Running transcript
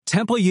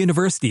Temple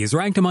University is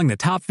ranked among the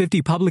top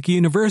 50 public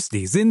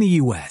universities in the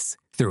U.S.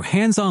 Through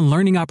hands-on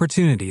learning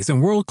opportunities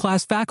and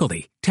world-class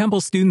faculty,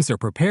 Temple students are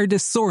prepared to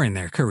soar in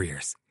their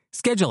careers.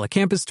 Schedule a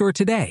campus tour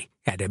today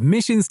at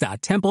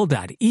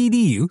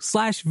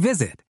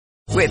admissions.temple.edu/visit.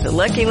 With the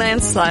Lucky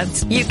Land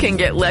Slots, you can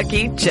get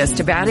lucky just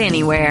about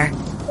anywhere.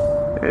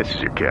 This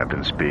is your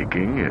captain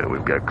speaking.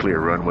 We've got clear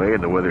runway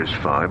and the weather's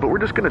fine, but we're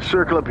just going to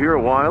circle up here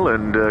a while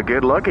and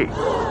get lucky.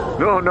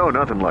 No,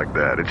 nothing like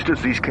that. It's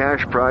just these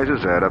cash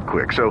prizes add up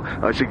quick. So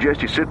I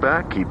suggest you sit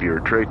back, keep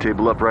your tray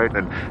table upright,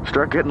 and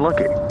start getting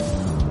lucky.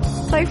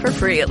 Play for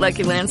free at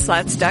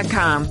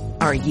LuckyLandSlots.com.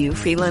 Are you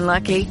feeling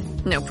lucky?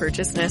 No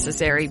purchase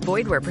necessary.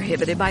 Void where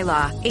prohibited by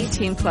law.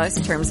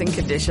 18+ terms and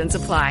conditions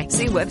apply.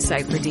 See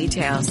website for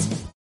details.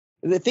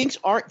 The things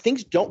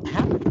don't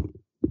happen.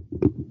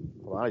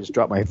 Well, I just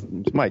dropped my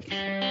mic.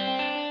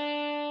 I'm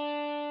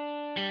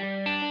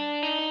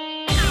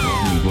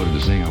quoted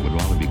as saying I would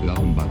rather be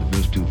governed by the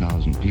first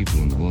 2,000 people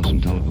in the Boston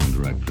telephone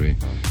directory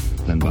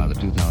than by the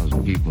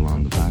 2,000 people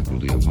on the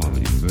faculty of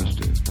Harvard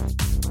University.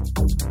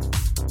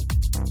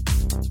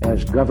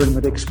 As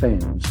government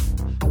expands,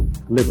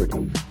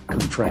 liberty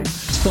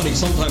contracts. It's funny,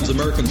 sometimes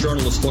American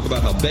journalists talk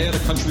about how bad a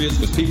country is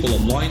because people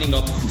are lining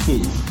up for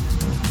food.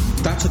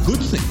 That's a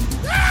good thing.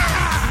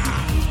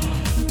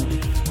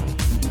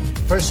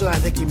 Personally, I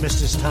think he missed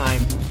his time.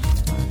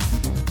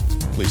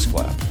 Please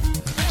clap.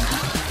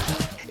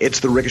 It's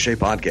the Ricochet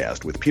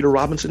Podcast with Peter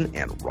Robinson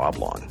and Rob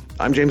Long.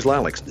 I'm James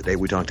Lalix. Today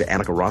we talk to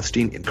Annika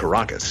Rothstein in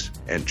Caracas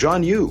and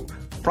John Yoo,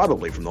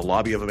 probably from the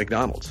lobby of a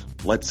McDonald's.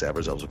 Let's have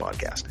ourselves a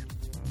podcast.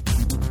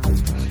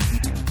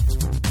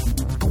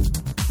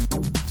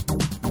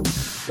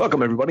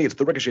 Welcome, everybody. It's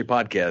the Ricochet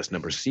Podcast,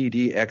 number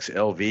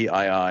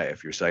CDXLVII.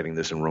 If you're citing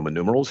this in Roman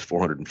numerals,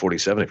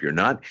 447. If you're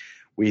not,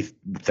 we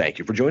thank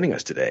you for joining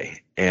us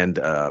today. And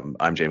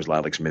I'm James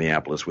Lalix,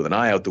 Minneapolis, with an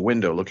eye out the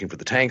window looking for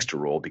the tanks to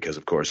roll because,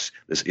 of course,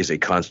 this is a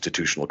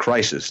constitutional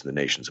crisis. The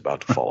nation's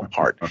about to fall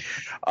apart.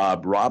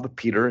 Rob,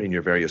 Peter, in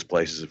your various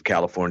places of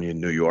California and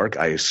New York,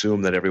 I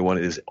assume that everyone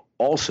is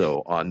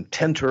also on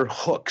tenter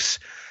hooks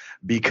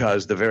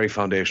because the very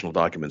foundational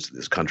documents of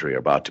this country are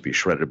about to be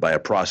shredded by a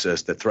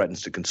process that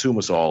threatens to consume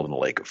us all in a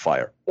lake of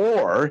fire.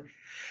 Or,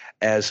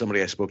 as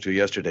somebody I spoke to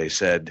yesterday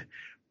said,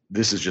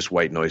 this is just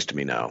white noise to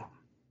me now.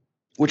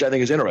 Which I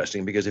think is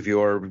interesting because if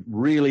you're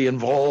really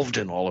involved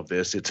in all of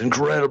this, it's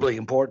incredibly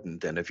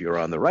important. And if you're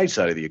on the right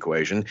side of the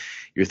equation,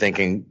 you're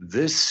thinking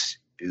this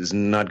is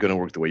not going to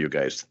work the way you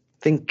guys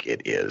think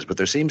it is. But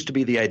there seems to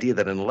be the idea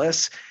that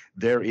unless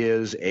there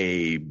is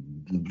a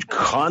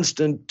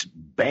constant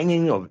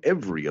banging of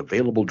every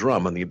available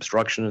drum on the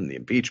obstruction and the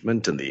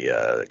impeachment and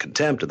the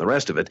contempt and the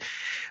rest of it,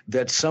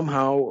 that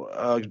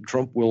somehow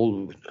Trump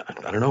will,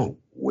 I don't know,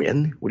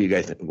 win. What do you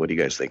guys think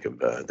of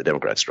the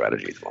Democrat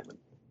strategy at the moment?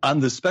 On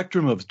the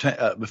spectrum of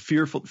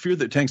fear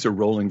that tanks are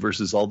rolling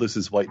versus all this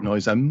is white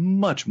noise, I'm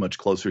much, much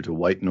closer to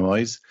white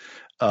noise.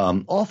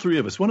 All three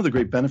of us, one of the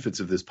great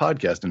benefits of this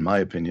podcast, in my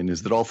opinion,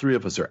 is that all three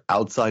of us are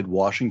outside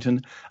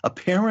Washington.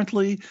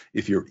 Apparently,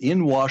 if you're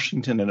in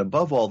Washington, and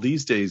above all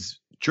these days,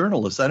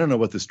 journalists, I don't know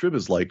what the strip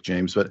is like,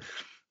 James, but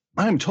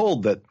I'm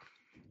told that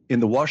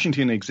in the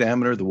Washington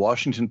Examiner, the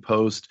Washington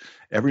Post,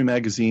 every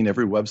magazine,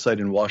 every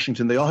website in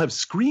Washington, they all have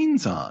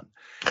screens on.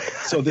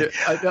 So they're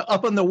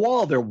up on the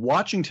wall. They're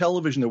watching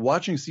television. They're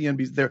watching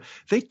CNBC.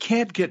 They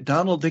can't get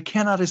Donald. They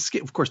cannot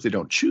escape. Of course, they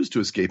don't choose to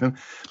escape him,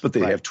 but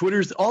they have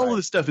Twitters. All of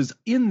this stuff is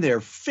in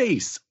their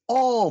face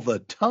all the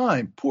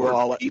time.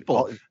 Poor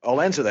people.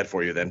 I'll answer that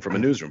for you then from a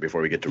newsroom before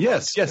we get to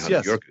yes.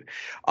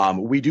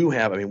 We do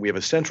have. We have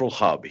a central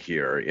hub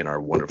here in our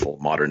wonderful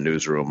modern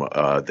newsroom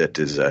that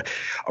is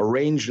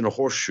arranged in a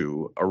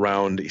horseshoe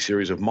around a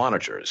series of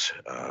monitors.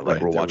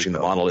 Like we're watching the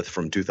monolith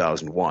from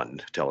 2001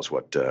 to tell us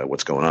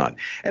what's going on.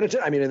 And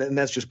and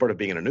that's just part of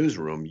being in a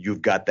newsroom.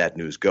 You've got that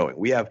news going.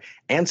 We have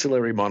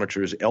ancillary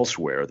monitors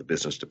elsewhere. The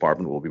business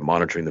department will be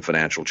monitoring the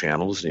financial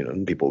channels.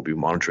 And people will be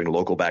monitoring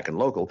local, back and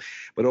local.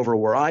 But over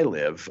where I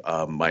live,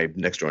 my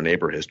next door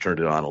neighbor has turned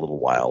it on a little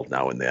while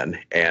now and then,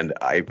 and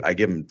I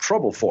give him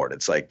trouble for it.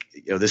 It's like,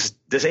 this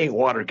ain't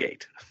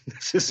Watergate.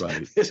 It's not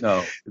even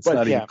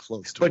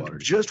close to Watergate.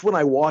 But just when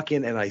I walk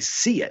in and I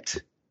see it,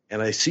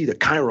 and I see the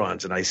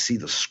chyrons, and I see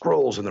the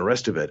scrolls and the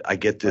rest of it, I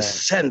get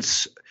this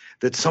sense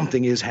that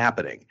something is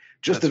happening.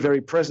 Just the very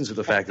presence of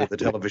the fact that the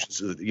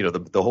television,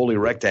 the holy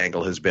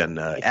rectangle has been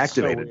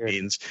activated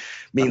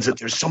means that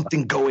there's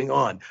something going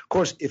on. Of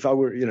course, if I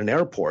were in an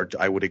airport,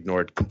 I would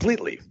ignore it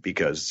completely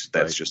because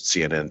that's just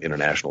CNN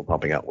International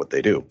pumping out what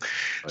they do.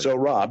 Right. So,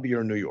 Rob, you're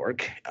in New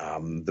York.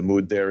 The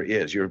mood there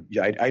is.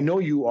 I know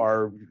you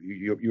are.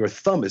 Your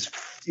thumb is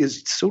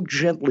so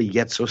gently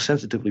yet so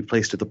sensitively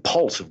placed to the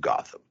pulse of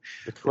Gotham.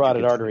 The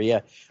carotid artery. Yeah.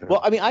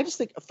 Well, I just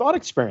think a thought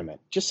experiment.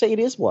 Just say it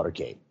is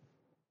Watergate.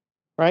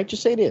 Right?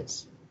 Just say it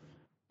is.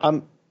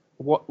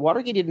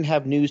 Watergate didn't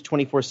have news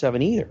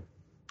 24/7 either.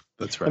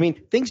 That's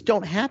right. Things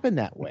don't happen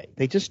that way.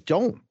 They just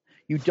don't.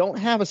 you don't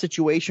have a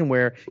situation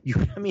where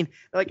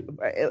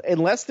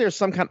unless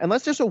there's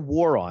a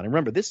war on. And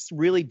remember, this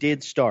really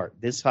did start.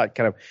 This kind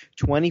of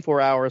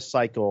 24-hour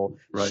cycle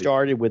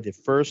started with the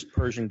first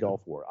Persian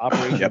Gulf War,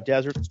 Operation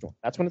Desert Storm.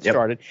 That's when it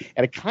started,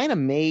 and it kind of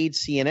made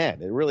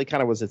CNN. It really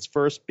kind of was its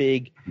first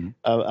big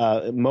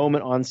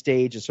moment on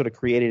stage. It sort of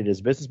created it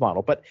as a business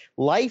model. But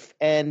life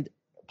and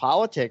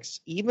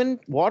politics, even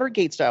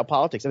Watergate-style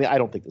politics. I mean, I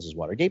don't think this is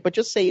Watergate, but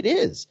just say it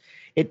is.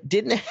 It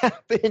didn't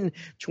happen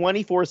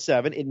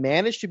 24/7. It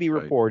managed to be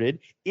reported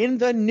in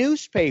the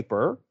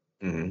newspaper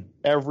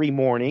every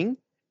morning,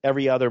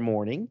 every other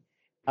morning.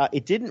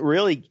 It didn't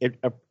really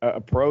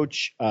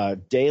approach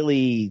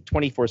daily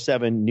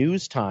 24/7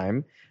 news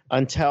time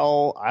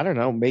until, I don't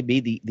know, maybe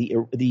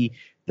the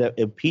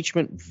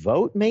impeachment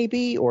vote,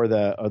 maybe, or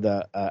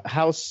the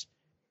House.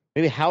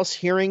 Maybe House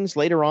hearings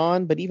later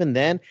on, but even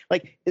then,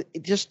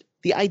 it just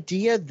the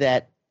idea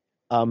that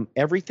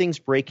everything's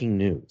breaking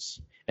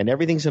news and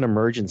everything's an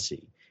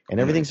emergency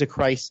and everything's a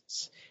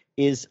crisis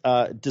is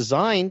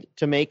designed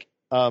to make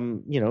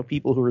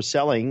people who are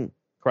selling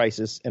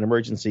crisis and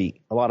emergency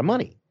a lot of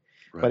money.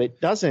 Right. But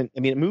it doesn't. I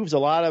mean, it moves a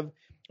lot of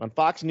on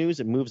Fox News.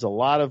 It moves a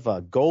lot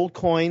of gold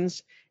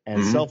coins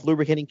and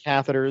self-lubricating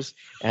catheters,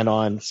 and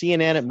on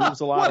CNN it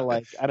moves a lot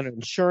of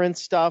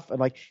insurance stuff,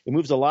 and it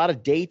moves a lot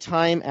of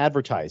daytime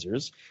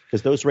advertisers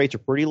because those rates are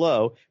pretty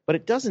low, but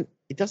it doesn't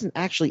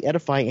actually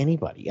edify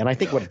anybody. And I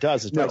think what it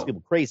does is drives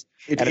people crazy.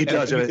 It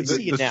does.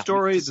 The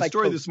story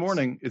this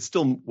morning, it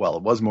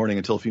was morning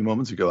until a few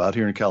moments ago out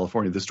here in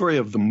California. The story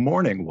of the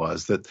morning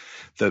was that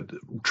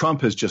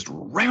Trump has just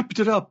ramped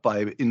it up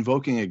by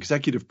invoking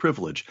executive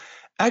privilege.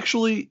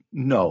 Actually,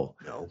 no.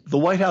 The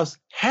White House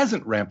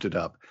hasn't ramped it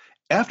up.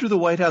 After the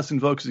White House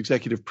invokes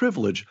executive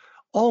privilege,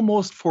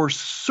 almost for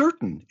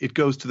certain it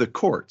goes to the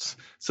courts.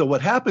 So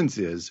what happens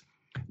is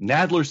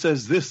Nadler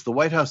says this, the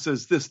White House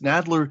says this,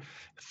 Nadler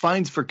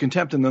fines for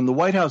contempt, and then the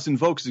White House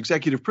invokes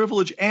executive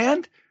privilege,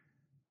 and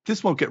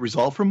this won't get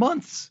resolved for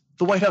months.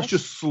 The White House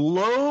just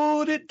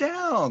slowed it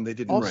down. They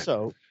didn't.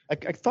 Also,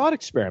 a thought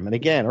experiment,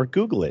 again, or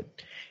Google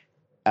it.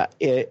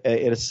 It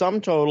is sum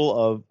total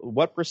of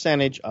what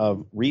percentage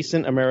of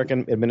recent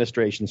American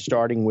administrations,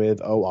 starting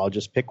with, I'll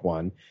just pick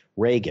one,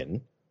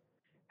 Reagan,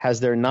 has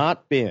there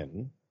not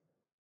been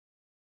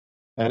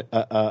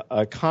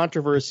a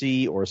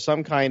controversy or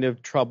some kind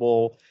of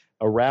trouble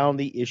around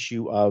the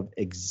issue of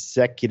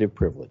executive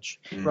privilege?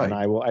 Right. And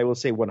I will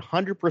say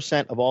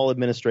 100% of all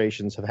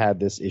administrations have had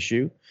this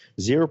issue.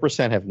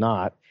 0% have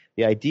not.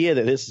 The idea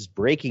that this is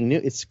breaking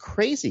news, it's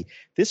crazy.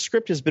 This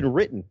script has been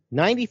written.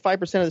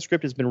 95% of the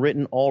script has been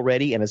written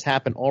already and has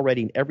happened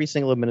already in every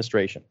single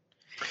administration.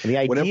 And the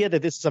idea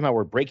that this somehow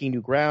we're breaking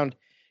new ground,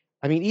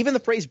 I mean, even the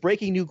phrase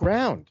breaking new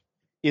ground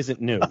isn't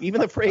new. Even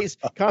the phrase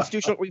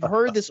constitutional, we've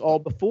heard this all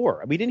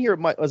before. We didn't hear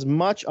it as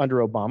much under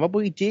Obama, but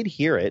we did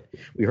hear it.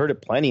 We heard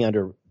it plenty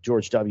under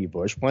George W.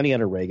 Bush, plenty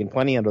under Reagan,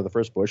 plenty under the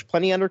first Bush,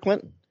 plenty under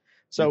Clinton.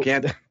 So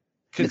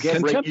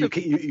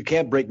you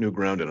can't break new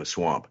ground in a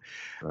swamp.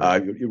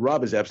 Right.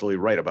 Rob is absolutely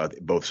right about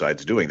both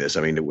sides doing this.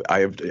 I mean,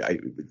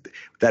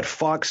 that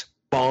Fox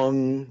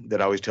bong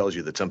that always tells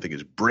you that something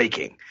is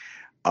breaking.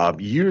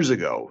 Years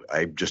ago,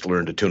 I just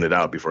learned to tune it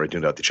out before I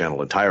tuned out the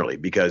channel entirely,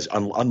 because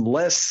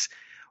unless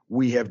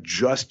we have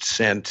just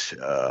sent,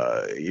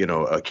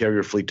 a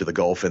carrier fleet to the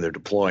Gulf and they're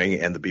deploying,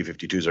 and the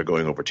B-52s are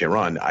going over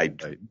Tehran,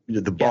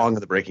 the bong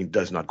of the breaking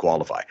does not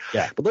qualify.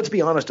 Yeah. But let's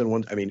be honest on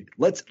one. I mean,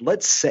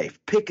 let's say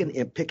pick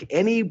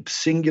any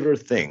singular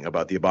thing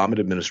about the Obama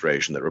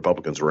administration that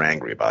Republicans were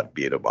angry about,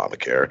 be it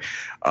Obamacare,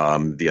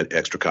 the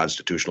extra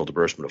constitutional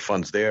disbursement of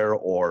funds there,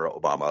 or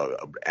Obama,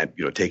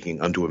 taking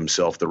unto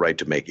himself the right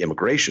to make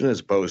immigration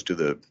as opposed to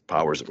the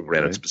powers that were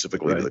granted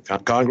specifically to the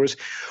Congress,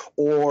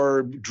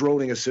 or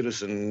droning a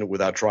citizen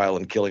without trial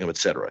and killing him,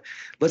 etc.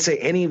 Let's say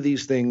any of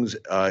these things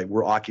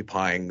were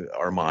occupying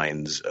our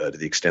minds to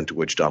the extent to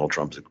which Donald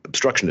Trump's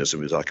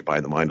obstructionism is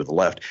occupying the mind of the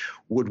left.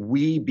 Would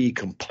we be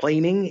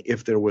complaining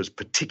if there was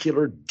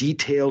particular,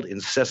 detailed,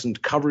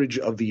 incessant coverage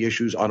of the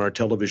issues on our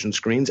television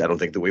screens? I don't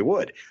think that we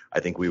would. I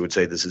think we would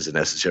say this is a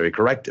necessary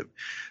corrective.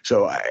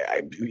 So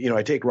I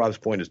take Rob's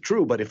point as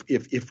true, but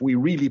if we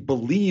really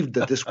believed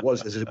that this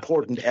was as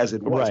important as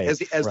it was,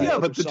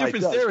 but the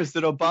difference there is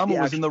that Obama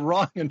was in the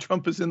wrong and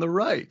Trump is in the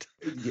right.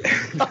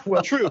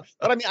 Well, true.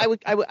 But I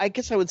mean, I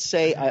guess I would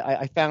say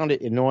I found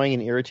it annoying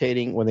and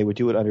irritating when they would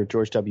do it under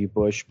George W.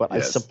 Bush. But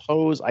yes.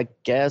 I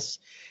guess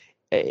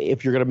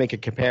if you're going to make a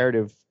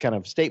comparative kind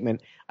of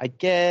statement, I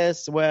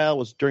guess, it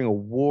was during a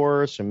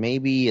war, so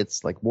maybe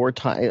it's like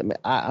wartime.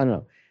 I don't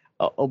know.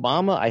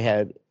 Obama, I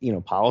had,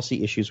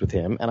 policy issues with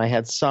him, and I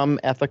had some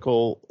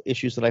ethical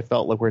issues that I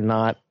felt like were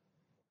not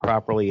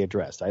properly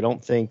addressed. I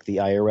don't think the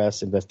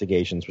IRS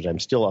investigations, which I'm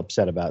still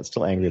upset about,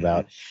 still angry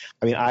about.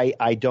 I mean, I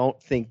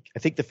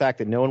think the fact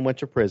that no one went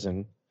to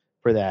prison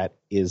for that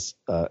is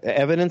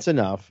evidence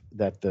enough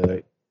that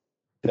the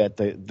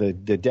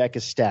deck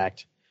is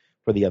stacked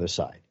for the other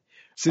side.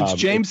 Since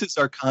James is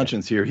our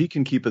conscience here, he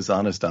can keep us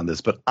honest on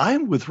this. But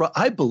I'm with Rob.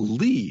 I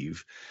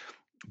believe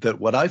that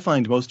what I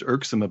find most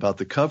irksome about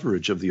the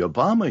coverage of the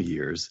Obama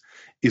years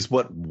is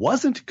what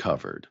wasn't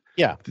covered.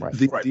 Yeah, right.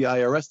 The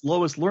IRS,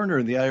 Lois Lerner,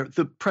 and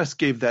the press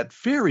gave that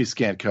very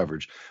scant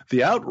coverage.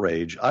 The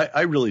outrage,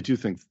 I really do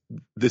think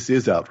this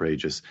is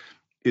outrageous,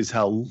 is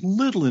how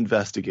little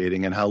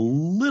investigating and how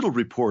little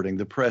reporting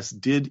the press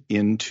did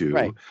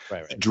into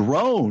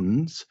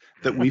drones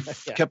that we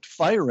kept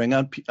firing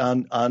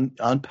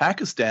on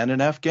Pakistan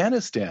and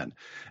Afghanistan.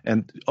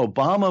 And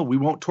Obama, we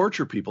won't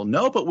torture people.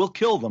 No, but we'll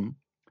kill them.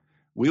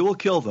 We will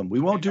kill them.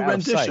 We won't do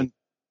rendition.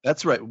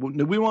 That's right.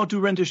 We won't do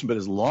rendition, but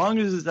as long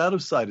as it's out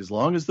of sight, as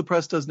long as the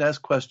press doesn't ask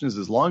questions,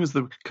 as long as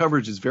the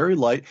coverage is very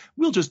light,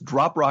 we'll just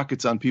drop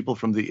rockets on people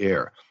from the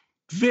air.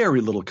 Very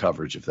little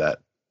coverage of that.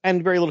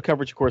 And very little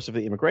coverage, of course, of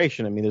the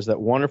immigration. I mean, there's that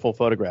wonderful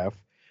photograph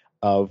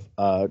of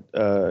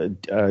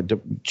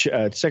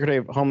Secretary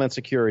of Homeland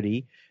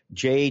Security,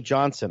 Jay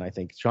Johnson, I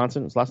think.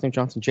 Johnson, his last name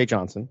Johnson? Jay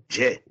Johnson.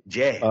 Jay.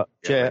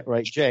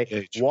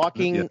 Jay.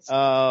 Walking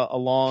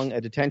along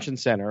a detention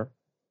center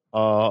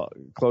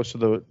close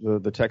to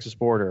the Texas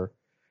border,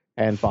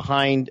 and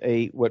behind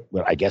what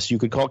I guess you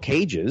could call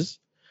cages,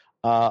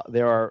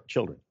 there are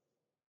children.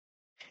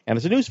 And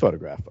it's a news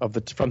photograph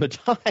from the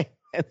time.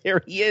 And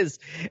there he is,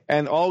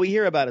 and all we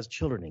hear about is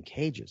children in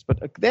cages.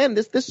 But then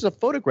this is a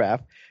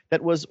photograph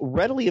that was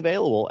readily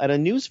available and a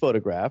news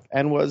photograph,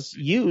 and was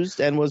used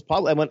and was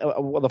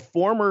the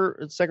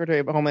former Secretary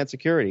of Homeland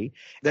Security,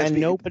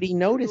 nobody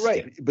noticed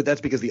it. But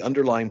that's because the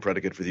underlying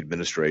predicate for the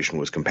administration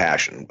was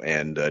compassion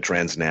and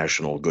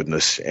transnational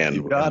goodness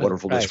and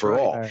wonderfulness for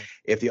all. Right.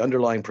 If the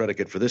underlying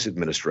predicate for this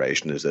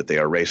administration is that they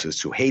are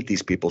racists who hate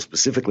these people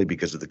specifically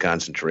because of the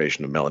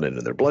concentration of melanin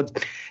in their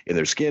blood, in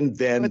their skin,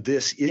 then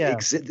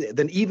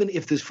then even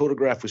if this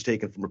photograph was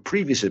taken from a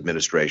previous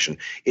administration,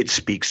 it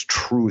speaks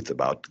truth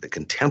about the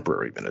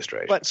contemporary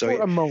administration. But for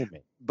a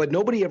moment. But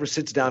nobody ever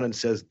sits down and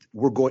says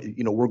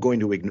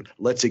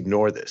let's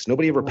ignore this.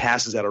 Nobody ever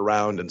passes that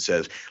around and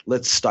says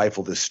let's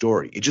stifle this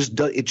story. It just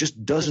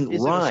doesn't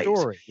rise.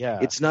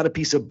 It's not a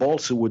piece of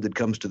balsa wood that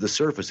comes to the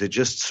surface. It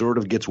just sort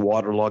of gets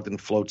waterlogged and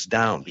floats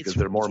down because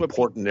there are more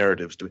important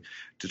narratives to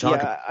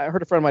talk about. I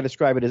heard a friend of mine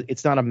describe it as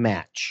it's not a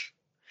match.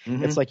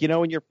 Mm-hmm. It's like,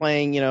 when you're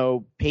playing,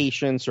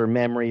 Patience or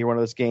Memory or one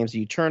of those games,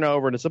 you turn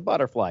over and it's a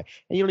butterfly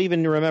and you don't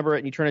even remember it,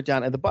 and you turn it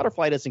down and the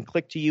butterfly doesn't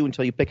click to you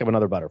until you pick up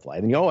another butterfly.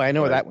 And I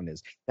know where that one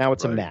is. Now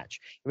it's a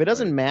match. If it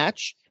doesn't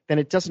match, then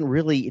it doesn't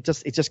really, it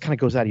just kind of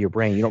goes out of your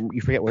brain.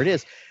 You forget where it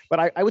is.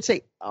 But I would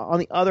say, on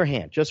the other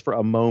hand, just for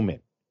a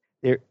moment,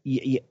 it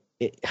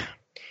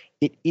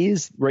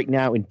is right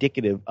now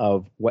indicative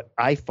of what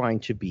I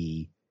find to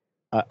be,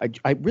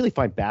 I really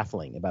find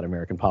baffling about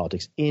American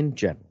politics in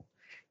general.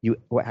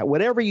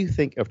 Whatever you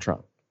think of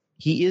Trump,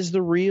 he is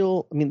the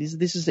real. I mean,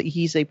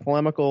 he's a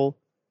polemical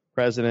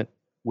president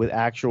with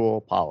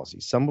actual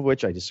policies, some of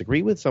which I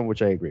disagree with, some of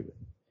which I agree with.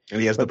 And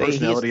he has the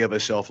personality of a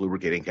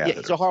self-lubricating catheter.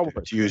 Yeah, he's a horrible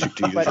person.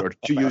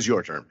 To use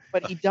your term.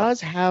 But he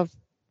does have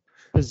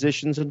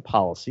positions and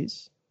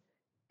policies,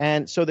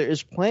 and so there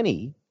is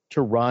plenty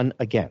to run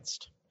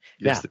against.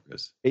 Yes, now, there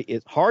is.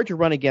 It's hard to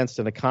run against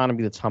an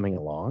economy that's humming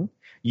along.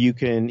 You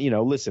can,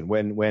 listen,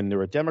 when there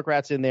are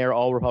Democrats in there,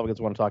 all Republicans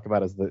want to talk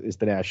about is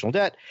the national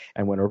debt.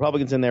 And when a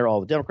Republican's in there,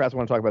 all the Democrats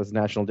want to talk about is the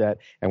national debt.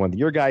 And when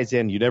your guy's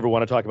in, you never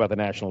want to talk about the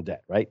national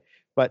debt, right?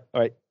 But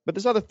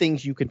there's other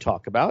things you can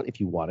talk about if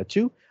you wanted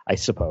to, I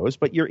suppose.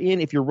 But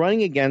if you're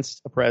running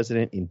against a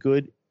president in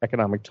good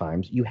economic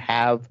times, you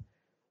have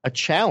a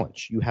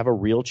challenge. You have a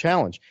real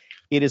challenge.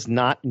 It is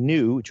not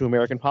new to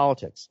American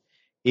politics.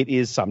 It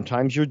is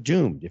sometimes you're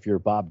doomed. If you're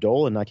Bob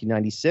Dole in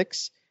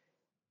 1996,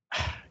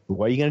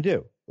 what are you going to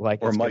do?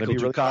 Or Michael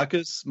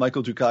Dukakis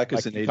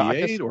in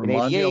 88, or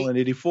Mondale in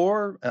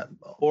 84,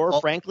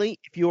 frankly,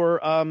 if you're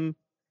John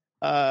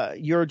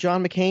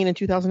McCain in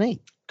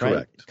 2008, correct?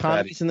 Right?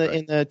 Economy's in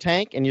the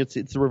tank, and it's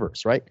the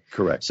reverse, right?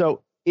 Correct.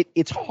 So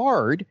it's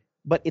hard,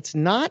 but it's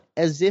not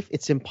as if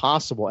it's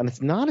impossible, and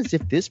it's not as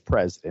if this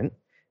president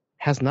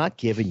has not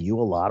given you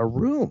a lot of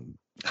room,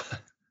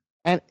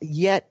 and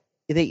yet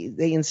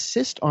they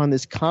insist on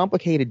this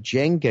complicated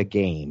Jenga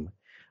game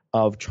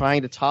of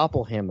trying to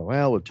topple him.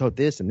 Well, we've told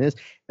this and this.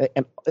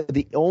 And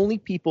the only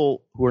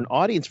people who are an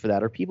audience for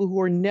that are people who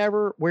were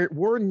never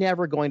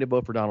going to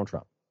vote for Donald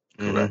Trump.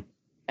 Mm-hmm.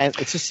 And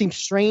it just seems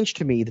strange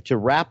to me to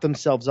wrap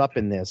themselves up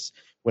in this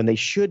when they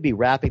should be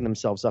wrapping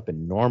themselves up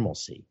in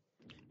normalcy.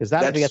 Because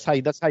that's how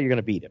you're going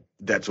to beat him.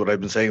 That's what I've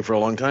been saying for a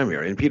long time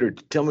here. And Peter,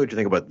 tell me what you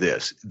think about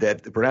this: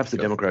 that perhaps the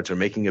Democrats are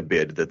making a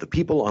bid that the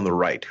people on the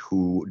right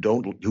who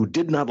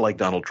did not like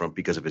Donald Trump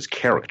because of his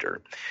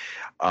character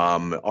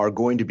are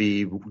going to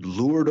be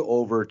lured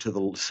over to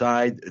the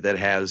side that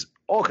has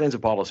all kinds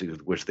of policies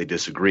with which they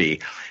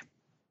disagree,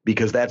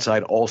 because that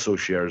side also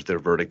shares their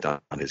verdict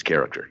on his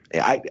character.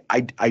 I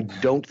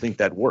don't think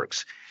that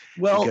works.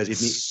 Well, because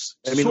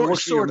it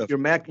works for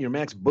your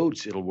Max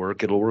Boots. It'll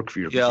work. It'll work for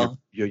your Bill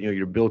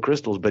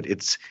Kristols. But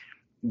it's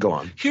go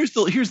on. Here's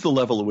the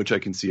level at which I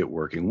can see it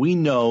working. We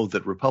know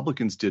that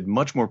Republicans did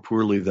much more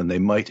poorly than they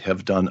might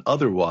have done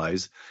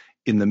otherwise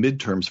in the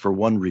midterms for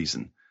one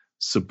reason: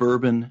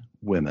 suburban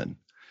women.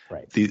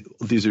 Right.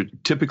 These are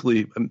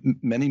typically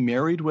many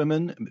married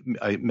women.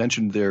 I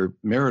mentioned their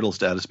marital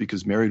status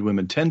because married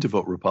women tend to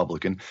vote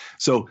Republican.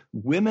 So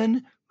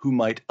women who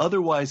might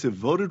otherwise have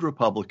voted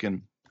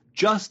Republican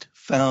just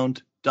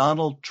found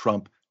Donald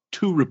Trump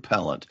too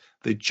repellent.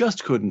 They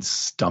just couldn't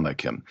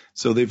stomach him.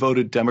 So they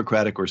voted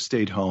Democratic or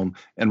stayed home,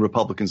 and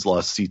Republicans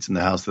lost seats in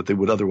the House that they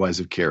would otherwise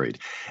have carried.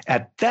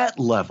 At that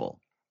level,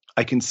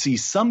 I can see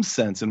some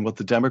sense in what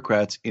the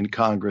Democrats in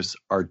Congress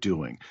are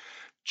doing.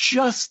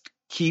 Just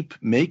keep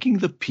making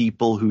the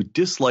people who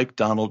dislike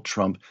Donald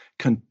Trump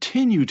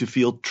continue to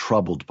feel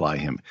troubled by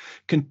him,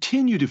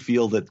 continue to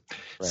feel that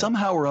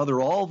somehow or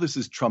other all this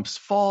is Trump's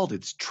fault,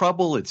 it's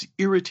trouble, it's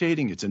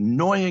irritating, it's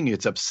annoying,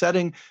 it's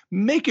upsetting.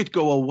 Make it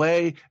go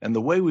away, and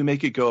the way we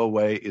make it go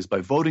away is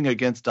by voting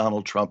against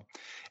Donald Trump.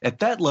 At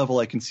that level,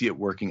 I can see it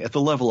working. At the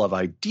level of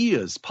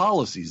ideas,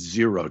 policies,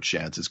 zero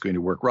chance it's going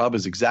to work. Rob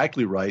is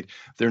exactly right.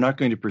 They're not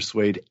going to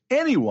persuade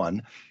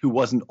anyone who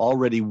wasn't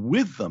already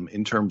with them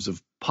in terms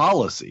of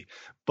policy.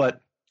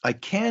 But I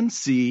can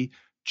see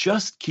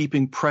just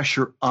keeping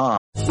pressure on.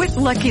 With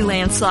Lucky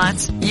Land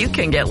Slots, you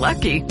can get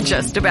lucky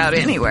just about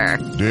anywhere.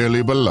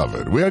 Dearly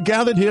beloved, we are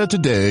gathered here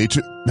today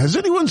to... Has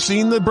anyone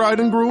seen the bride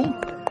and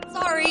groom?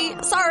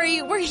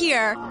 Sorry, we're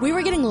here. We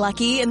were getting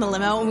lucky in the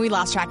limo and we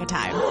lost track of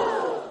time.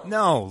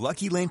 No,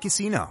 Lucky Land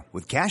Casino,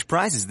 with cash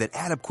prizes that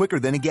add up quicker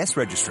than a guest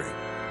registry.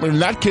 In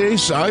that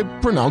case, I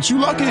pronounce you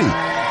lucky.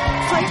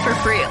 Play for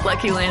free at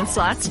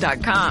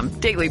LuckyLandSlots.com.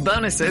 Daily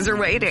bonuses are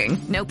waiting.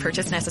 No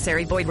purchase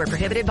necessary. Void where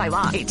prohibited by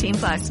law.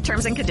 18+.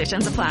 Terms and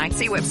conditions apply.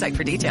 See website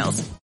for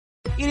details.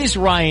 It is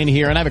Ryan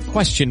here, and I have a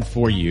question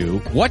for you.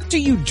 What do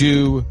you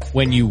do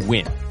when you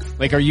win?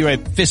 Like, are you a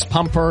fist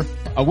pumper,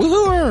 a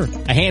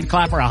woohooer, a hand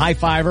clapper, a high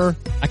fiver?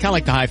 I kind of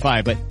like the high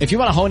five, but if you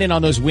want to hone in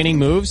on those winning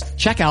moves,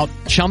 check out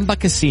Chumba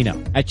Casino.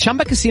 At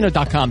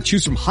ChumbaCasino.com,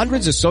 choose from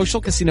hundreds of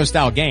social casino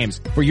style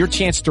games for your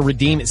chance to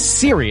redeem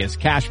serious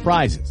cash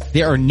prizes.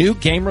 There are new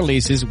game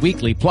releases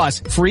weekly, plus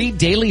free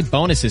daily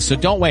bonuses. So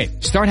don't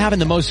wait. Start having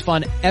the most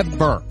fun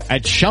ever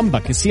at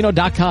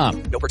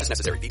ChumbaCasino.com. No purchase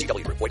necessary.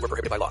 VGW. Void where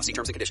prohibited by law. See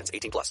terms and conditions.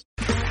 18+.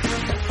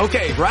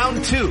 Okay,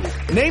 round two.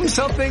 Name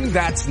something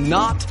that's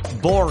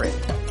not boring.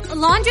 A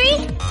laundry?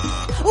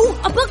 Ooh,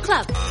 a book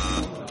club.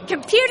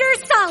 Computer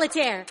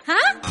solitaire,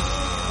 huh?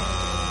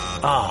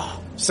 Ah,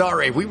 oh,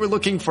 sorry. We were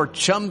looking for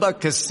Chumba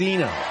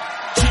Casino.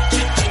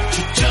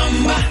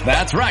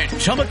 That's right.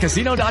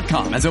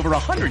 ChumbaCasino.com has over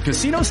 100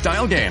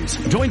 casino-style games.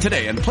 Join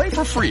today and play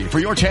for free for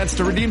your chance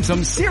to redeem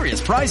some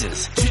serious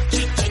prizes.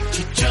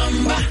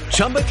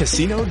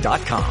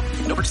 ChumbaCasino.com.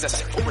 No purchase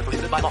necessary. Void where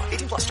prohibited by law.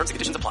 18+. Terms and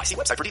conditions apply. See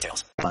website for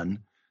details.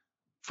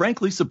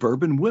 Frankly,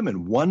 suburban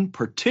women, one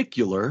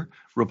particular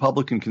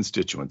Republican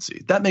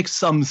constituency. That makes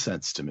some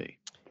sense to me.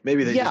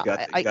 Maybe they just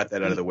got that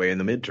out of the way in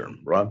the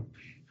midterm, Rob.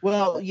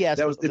 Well, yes,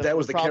 that was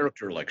the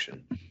character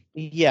election.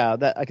 Yeah,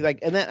 I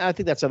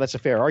think that's a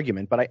fair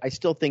argument. But I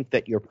still think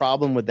that your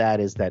problem with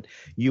that is that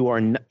you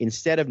are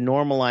instead of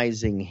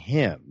normalizing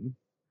him,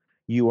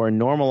 you are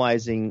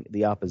normalizing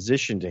the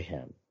opposition to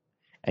him.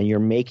 And you're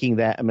making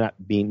that – I'm not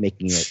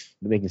making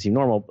it seem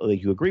normal,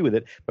 like you agree with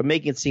it, but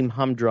making it seem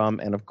humdrum.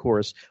 And, of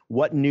course,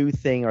 what new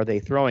thing are they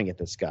throwing at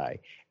this guy?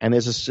 And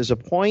there's a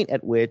point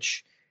at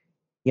which,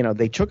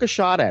 they took a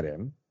shot at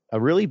him, a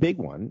really big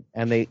one,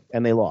 and they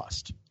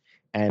lost.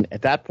 And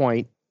at that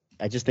point,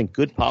 I just think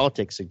good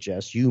politics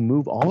suggests you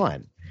move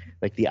on.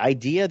 Like the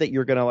idea that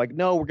you're going to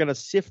no, we're going to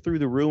sift through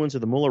the ruins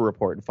of the Mueller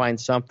report and find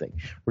something.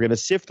 We're going to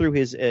sift through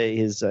his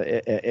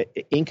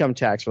income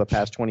tax for the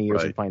past 20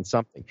 years and find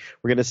something.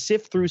 We're going to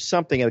sift through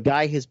something a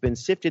guy has been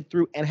sifted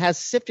through and has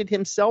sifted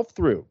himself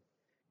through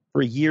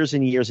for years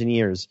and years and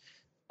years.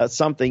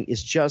 Something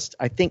is just,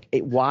 I think,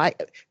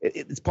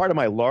 it's part of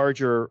my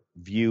larger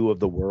view of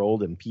the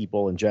world and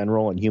people in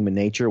general and human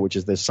nature, which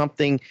is there's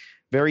something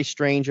very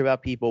strange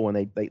about people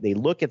when they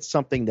look at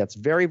something that's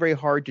very, very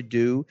hard to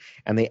do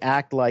and they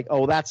act like,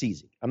 oh, that's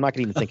easy. I'm not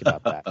going to even think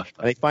about that.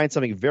 And they find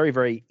something very,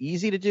 very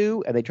easy to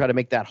do and they try to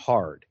make that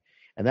hard.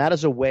 And that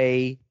is a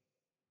way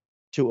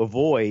to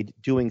avoid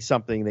doing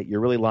something that you're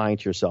really lying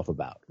to yourself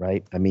about,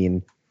 right? I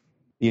mean,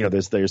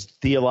 there's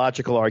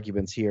theological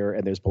arguments here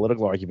and there's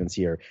political arguments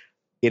here.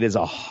 It is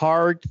a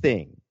hard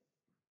thing.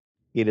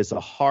 It is a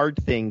hard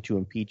thing to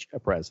impeach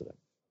a president.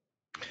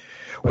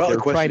 Well, they're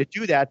trying to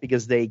do that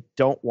because they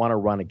don't want to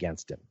run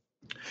against him.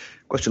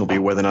 Question will be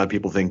whether or not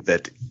people think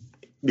that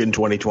in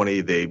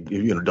 2020,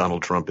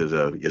 Donald Trump is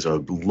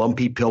a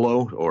lumpy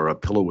pillow or a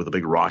pillow with a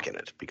big rock in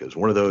it. Because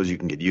one of those you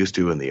can get used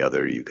to, and the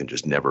other you can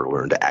just never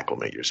learn to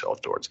acclimate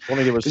yourself towards.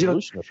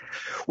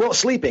 Well,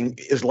 sleeping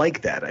is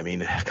like that. I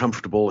mean,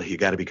 comfortable. You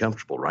got to be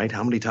comfortable, right?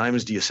 How many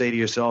times do you say to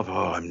yourself,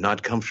 "Oh, I'm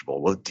not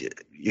comfortable"? Well,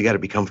 you got to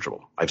be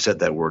comfortable. I've said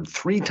that word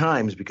 3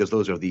 times because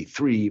those are the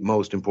 3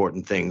 most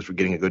important things for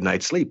getting a good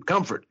night's sleep.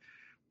 Comfort.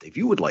 If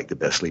you would like the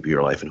best sleep of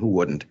your life, and who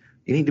wouldn't?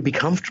 You need to be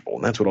comfortable,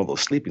 and that's what all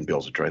those sleeping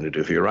pills are trying to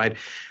do for you, right?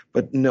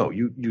 But no,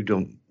 you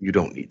don't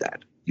need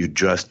that. You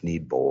just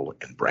need bowl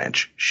and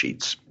branch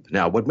sheets.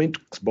 Now, what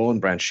makes Boll &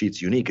 Branch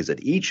sheets unique is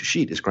that each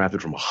sheet is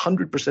crafted from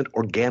 100%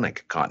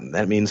 organic cotton.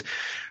 That means,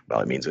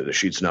 it means that the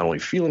sheets not only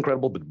feel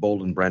incredible, but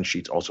Boll & Branch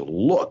sheets also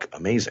look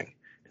amazing.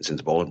 And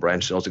since Boll &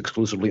 Branch sells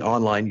exclusively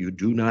online, you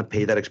do not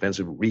pay that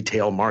expensive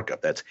retail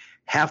markup. That's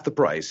half the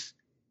price,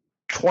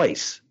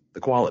 twice the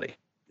quality.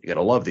 You got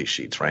to love these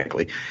sheets,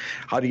 frankly.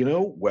 How do you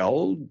know?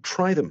 Well,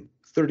 try them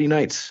 30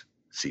 nights.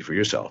 See for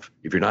yourself.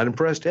 If you're not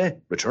impressed,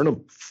 return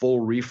them. Full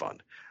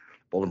refund.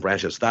 Boll &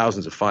 Branch has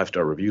thousands of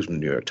 5-star reviews from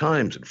the New York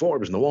Times and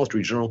Forbes and the Wall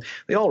Street Journal.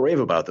 They all rave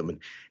about them.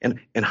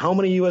 And how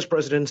many U.S.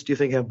 presidents do you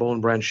think have Boll &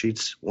 Branch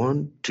sheets?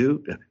 1,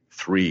 2,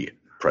 3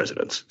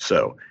 presidents.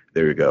 So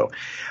there you go.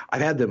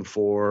 I've had them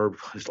for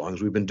as long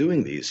as we've been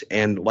doing these.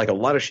 And unlike a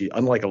lot of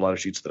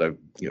sheets that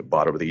I've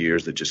bought over the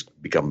years that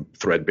just become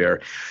threadbare,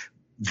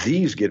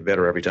 these get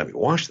better every time you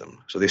wash them.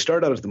 So they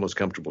start out as the most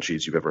comfortable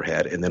sheets you've ever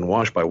had, and then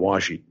wash by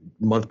wash,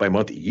 month by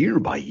month, year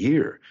by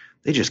year,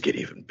 they just get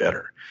even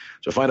better.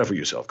 So find out for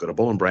yourself. Go to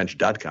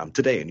bollandbranch.com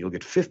today, and you'll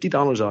get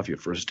 $50 off your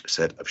first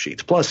set of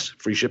sheets, plus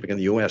free shipping in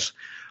the U.S.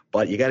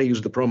 But you got to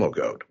use the promo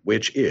code,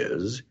 which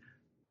is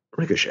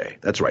Ricochet.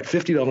 That's right,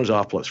 $50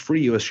 off plus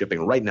free U.S.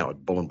 shipping right now at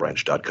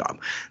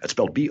bollandbranch.com. That's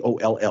spelled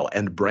B-O-L-L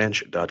and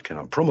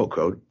branch.com. Promo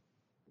code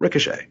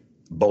Ricochet.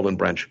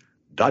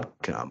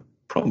 bollandbranch.com.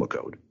 Promo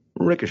code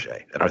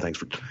Ricochet. And our thanks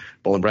for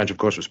Boll & Branch, of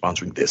course, for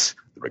sponsoring the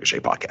Ricochet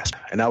podcast.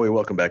 And now we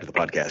welcome back to the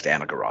podcast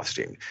Annika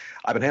Rothstein.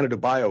 I've been handed a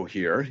bio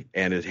here,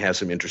 and it has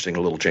some interesting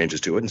little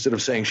changes to it. Instead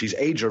of saying she's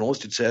a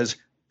journalist, it says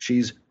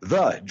she's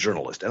the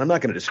journalist. And I'm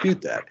not going to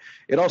dispute that.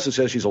 It also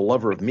says she's a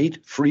lover of meat,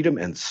 freedom,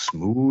 and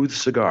smooth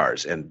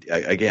cigars. And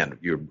again,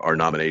 you're our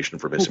nomination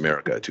for Miss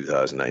America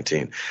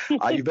 2019.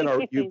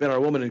 You've been our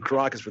woman in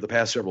Caracas for the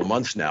past several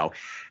months now,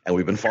 and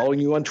we've been following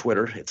you on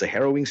Twitter. It's a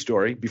harrowing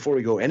story. Before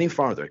we go any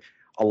farther,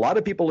 a lot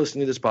of people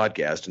listening to this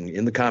podcast and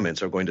in the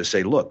comments are going to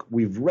say, look,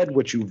 we've read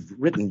what you've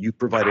written. You've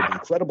provided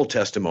incredible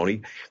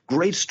testimony,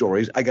 great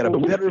stories. I got a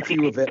better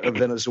view of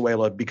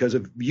Venezuela because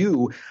of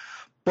you.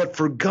 But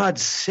for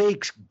God's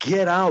sakes,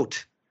 get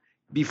out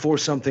before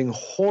something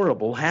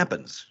horrible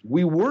happens.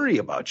 We worry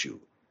about you.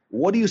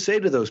 What do you say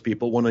to those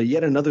people when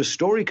yet another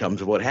story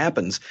comes of what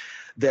happens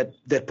that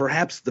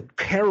perhaps the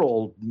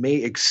peril may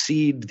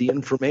exceed the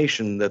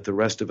information that the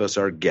rest of us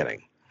are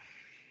getting?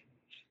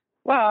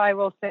 Well, I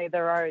will say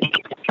there's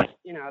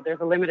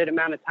a limited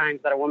amount of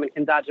times that a woman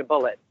can dodge a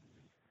bullet.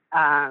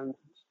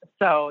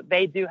 So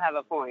they do have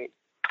a point.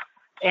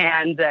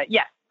 And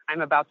yes,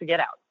 I'm about to get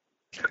out.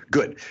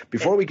 Good.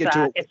 Before we get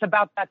to it's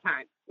about that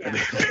time. Yeah.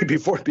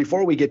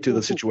 Before we get to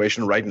the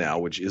situation right now,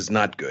 which is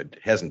not good,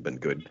 hasn't been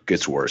good,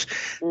 gets worse.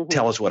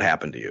 Tell us what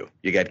happened to you.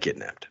 You got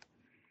kidnapped.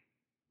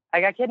 I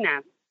got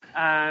kidnapped.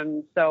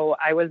 So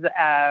I was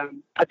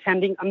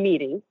attending a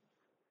meeting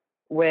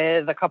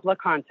with a couple of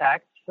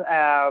contacts.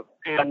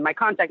 And my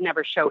contact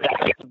never showed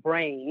up as the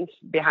brains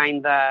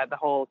behind the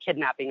whole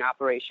kidnapping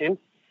operation.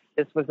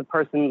 This was a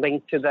person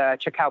linked to the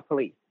Chacao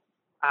police.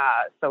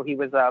 So he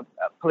was a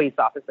police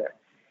officer.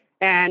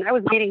 And I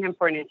was meeting him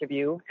for an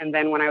interview. And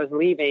then when I was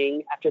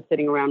leaving, after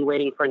sitting around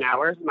waiting for an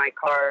hour,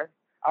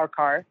 our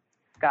car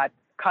got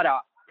cut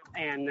off.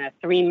 And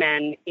 3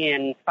 men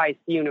in feisty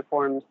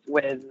uniforms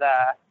with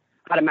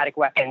automatic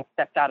weapons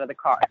stepped out of the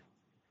car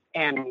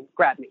and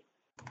grabbed me.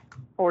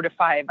 4 to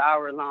 5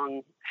 hour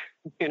long,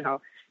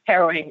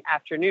 harrowing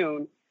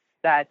afternoon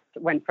that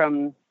went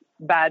from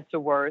bad to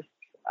worse.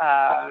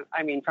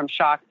 From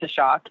shock to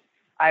shock.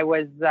 I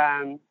was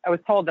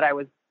told that I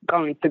was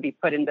going to be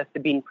put in the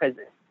Sabine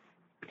prison.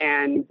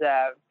 And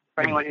for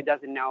anyone who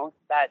doesn't know,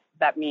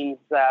 that means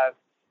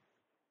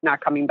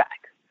not coming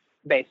back,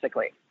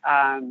 basically.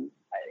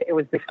 It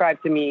was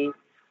described to me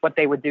what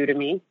they would do to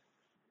me,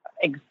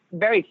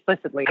 very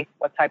explicitly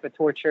what type of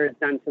torture is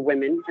done to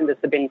women in the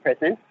Sabine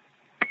prison.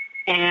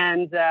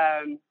 And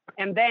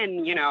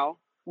then,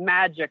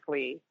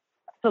 magically,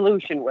 a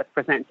solution was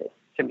presented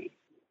to me.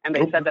 And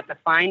they said that the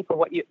fine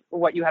for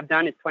what you have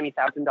done is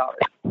 $20,000.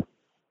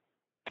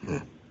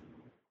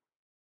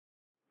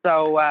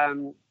 So,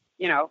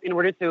 in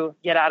order to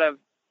get out of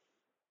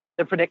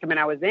the predicament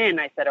I was in,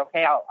 I said,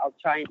 okay, I'll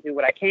try and do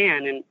what I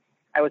can. And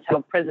I was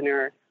held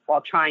prisoner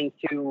while trying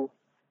to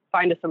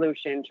find a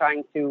solution,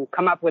 trying to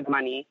come up with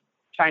money,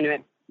 trying to,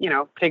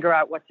 figure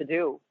out what to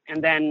do.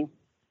 And then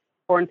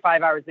 4 and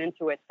 5 hours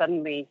into it,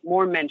 suddenly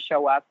more men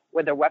show up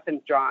with their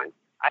weapons drawn.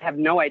 I have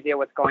no idea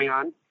what's going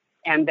on.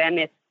 And then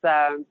it's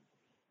the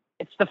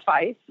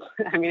feist.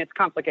 It's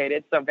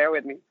complicated, so bear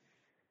with me.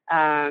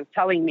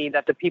 Telling me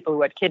that the people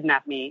who had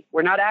kidnapped me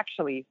were not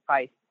actually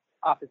feist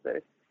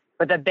officers,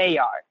 but that they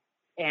are,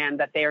 and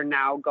that they are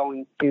now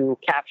going to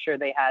capture.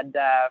 They had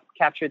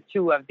captured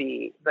 2 of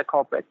the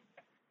culprits,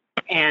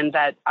 and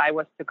that I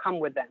was to come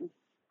with them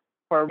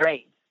for a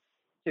raid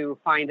to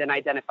find and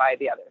identify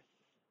the others.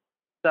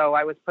 So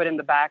I was put in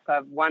the back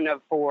of one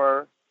of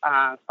 4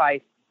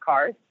 feist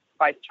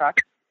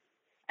trucks,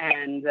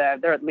 and there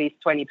are at least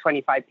 20,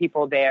 25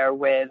 people there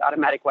with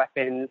automatic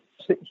weapons.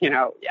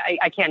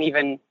 I can't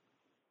even,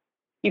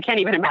 you can't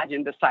even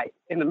imagine the sight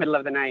in the middle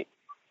of the night.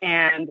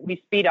 And we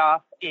speed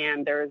off,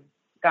 and there's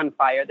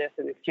gunfire. There's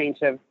an exchange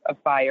of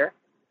fire.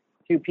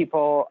 2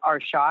 people are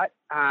shot.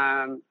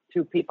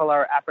 2 people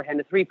are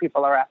apprehended. 3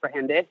 people are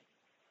apprehended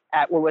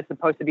at what was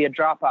supposed to be a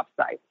drop-off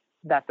site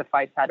that the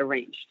FICE had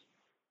arranged.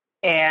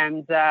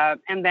 And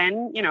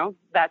then,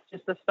 that's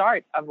just the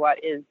start of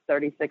what is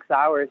 36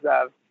 hours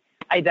of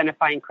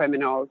identifying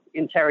criminals,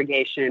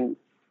 interrogation,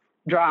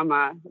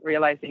 drama,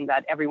 realizing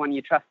that everyone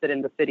you trusted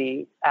in the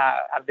city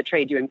have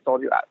betrayed you and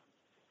sold you out.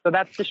 So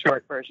that's the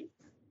short version.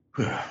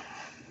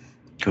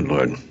 Good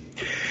Lord.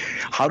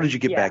 How did you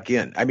get back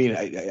in? I mean,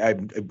 I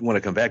want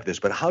to come back to this,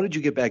 but how did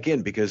you get back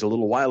in? Because a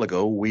little while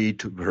ago, we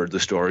heard the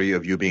story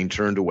of you being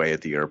turned away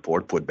at the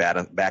airport, put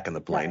back in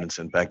the plane, and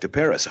sent back to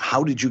Paris.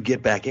 How did you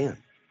get back in?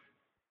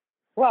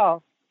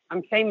 Well,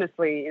 I'm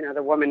famously,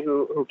 the woman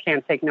who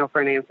can't take no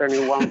for an answer and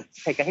who won't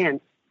take a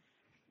hint.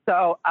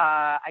 So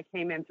I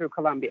came in through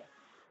Colombia.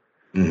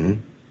 Mm-hmm.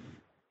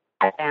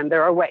 And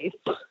there are ways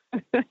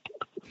to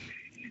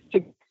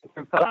get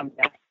through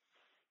Colombia,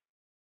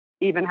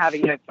 even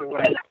having it through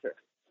an answer.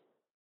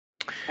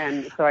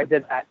 And so I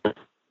did that.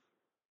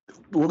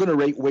 We're going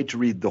to wait to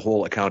read the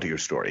whole account of your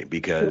story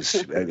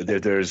because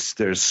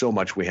there's so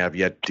much we have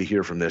yet to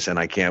hear from this, and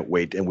I can't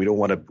wait. And we don't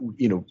want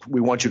to,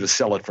 we want you to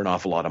sell it for an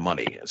awful lot of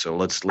money. So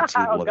let's leave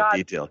a lot of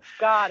detail.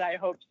 God, I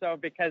hope so,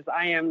 because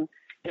I am,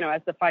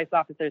 as the FICE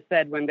officer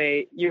said,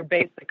 you're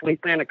basically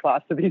Santa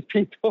Claus to these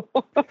people.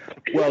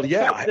 Well,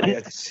 yeah,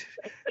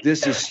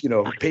 this is,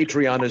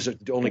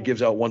 Patreon only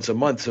gives out once a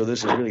month, so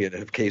this is really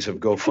a case of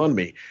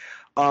GoFundMe.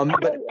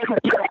 But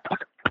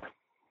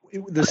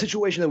the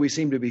situation that we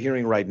seem to be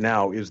hearing right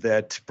now is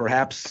that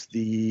perhaps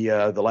the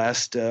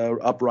last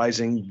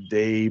uprising,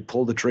 they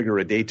pulled the trigger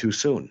a day too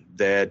soon,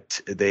 that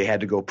they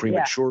had to go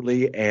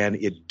prematurely and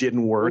it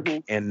didn't work. Mm-hmm.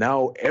 And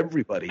now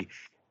everybody's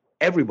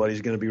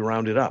going to be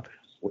rounded up.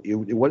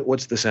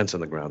 What's the sense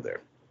on the ground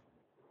there?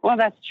 Well,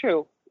 that's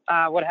true.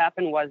 What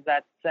happened was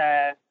that,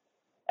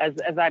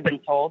 as I've been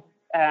told,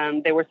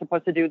 they were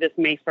supposed to do this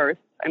May 1st.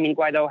 I mean,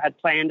 Guaido had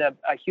planned a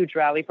huge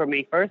rally for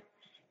May 1st,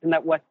 and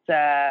that what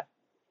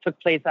took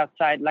place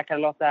outside La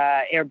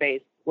Carlota Air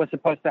Base was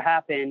supposed to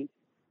happen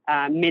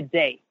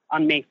midday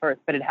on May 1st,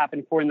 but it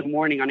happened 4 a.m.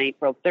 on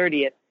April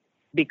 30th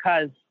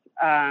because,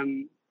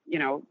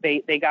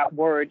 they got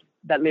word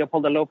that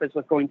Leopoldo Lopez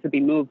was going to be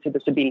moved to the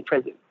Sabine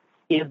prison.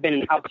 He has been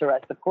in house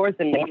arrest, of course,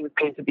 and he was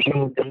going to be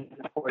moved, and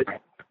of course,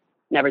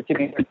 never to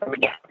be heard from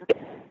again.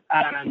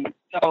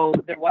 So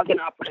there was an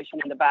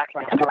operation in the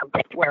background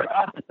where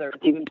officers,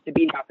 even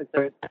Sabine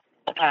officers,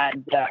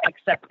 had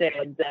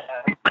accepted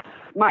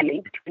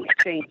money in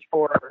exchange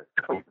for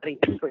letting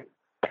him free,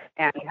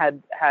 and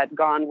had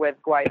gone with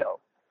Guaido.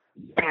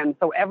 And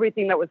so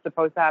everything that was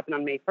supposed to happen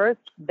on May 1st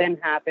then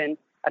happened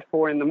at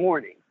 4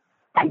 a.m.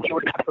 And they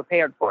were not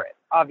prepared for it,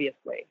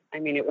 obviously. I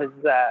mean,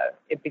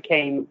 it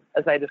became,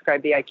 as I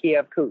described, the IKEA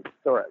of coups,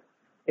 sort of.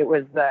 It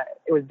was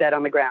dead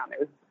on the ground. It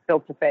was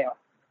built to fail.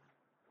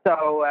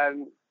 So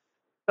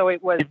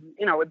it was,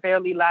 it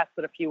barely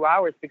lasted a few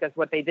hours because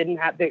what they didn't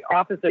have, the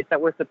officers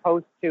that were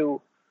supposed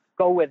to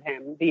go with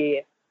him,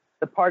 the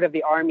part of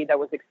the army that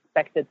was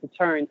expected to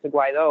turn to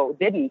Guaido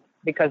didn't,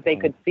 because they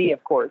could see,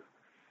 of course,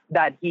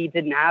 that he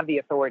didn't have the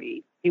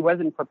authority. He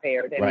wasn't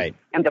prepared.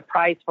 And the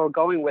price for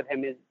going with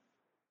him is,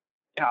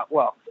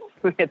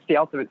 it's the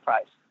ultimate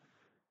price.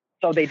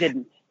 So they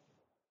didn't.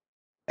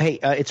 Hey,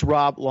 it's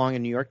Rob Long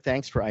in New York.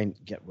 Thanks for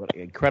what an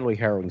incredibly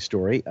harrowing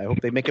story. I hope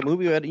they make a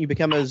movie about it and you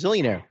become a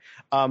zillionaire.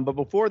 But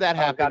before that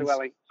happens, God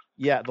willing.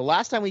 Yeah, the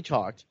last time we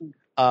talked,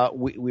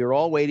 we were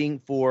all waiting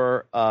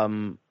for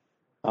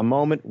a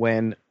moment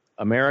when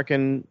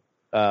American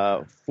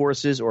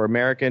forces or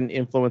American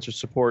influence or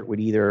support would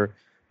either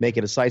make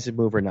a decisive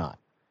move or not.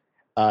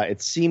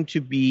 It seemed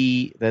to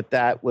be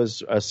that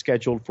was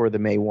scheduled for the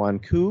May 1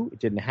 coup. It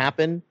didn't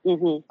happen.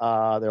 Mm-hmm. There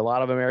are a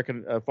lot of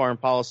American foreign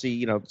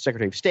policy,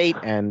 Secretary of State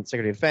and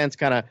Secretary of Defense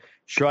kind of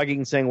shrugging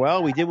and saying,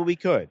 well, we did what we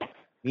could.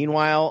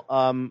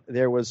 Meanwhile,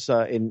 there was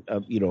an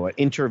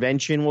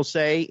intervention, we'll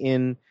say,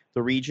 in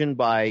the region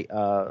by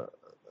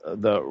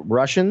the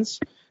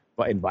Russians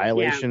in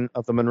violation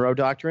of the Monroe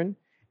Doctrine.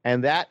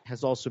 And that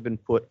has also been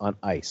put on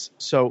ice.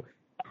 So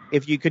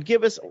if you could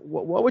give us,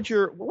 what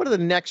are the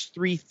next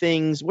 3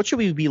 things? What should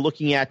we be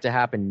looking at to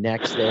happen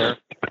next there,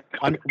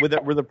 with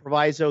the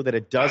proviso that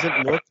it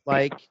doesn't look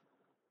like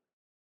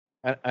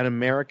an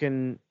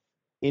American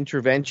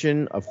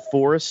intervention of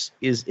force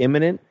is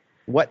imminent?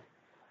 What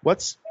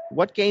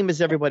game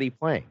is everybody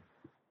playing?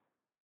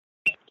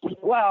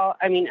 Well,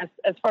 I mean,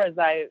 as far as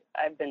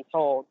I've been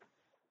told,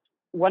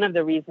 one of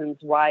the reasons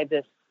why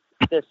this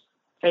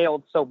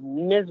failed so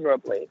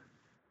miserably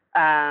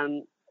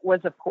was,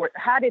 of course,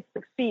 had it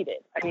succeeded.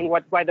 I mean,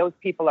 why those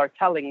people are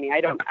telling me,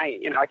 I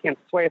can't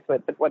swear to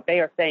it, but what they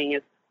are saying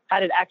is,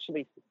 had it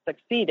actually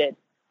succeeded,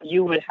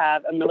 you would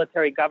have a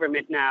military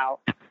government now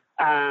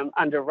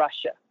under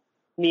Russia,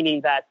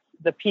 meaning that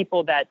the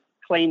people that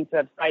claim to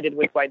have sided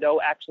with Guaido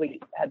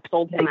actually had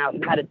sold him out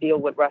and had a deal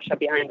with Russia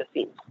behind the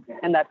scenes,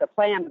 and that the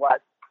plan was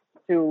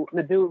to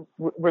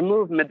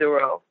remove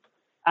Maduro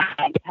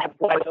and have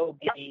Guaido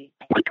be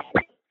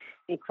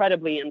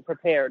incredibly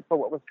unprepared for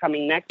what was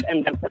coming next,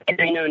 and then put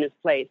China in his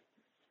place.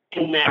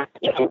 And that,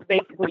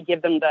 basically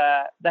give them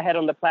the head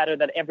on the platter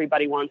that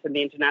everybody wants in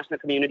the international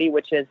community,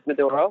 which is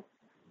Maduro.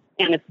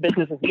 And it's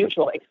business as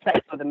usual,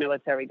 except for the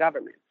military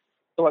government.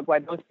 So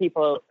what those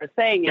people are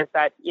saying is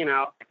that,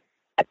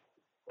 it's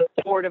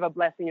sort of a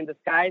blessing in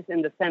disguise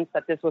in the sense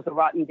that this was a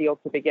rotten deal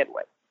to begin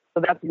with.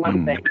 So that's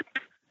one thing.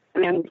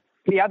 And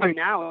the other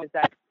now is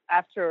that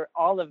after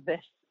all of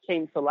this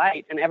came to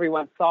light and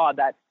everyone saw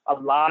that a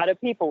lot of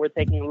people were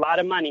taking a lot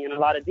of money and a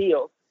lot of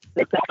deals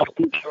to sell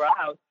their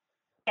house,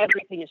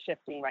 everything is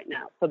shifting right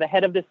now. So the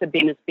head of the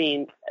Sabine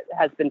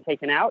has been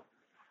taken out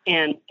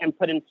and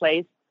put in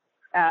place.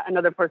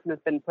 Another person has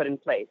been put in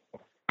place.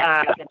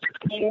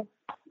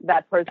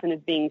 That person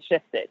is being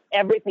shifted.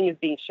 Everything is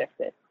being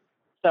shifted.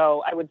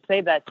 So I would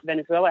say that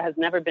Venezuela has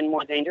never been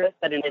more dangerous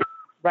than it is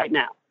right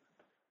now,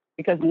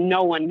 because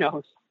no one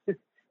knows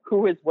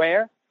who is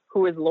where,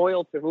 who is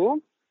loyal to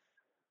whom,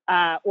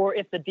 or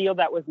if the deal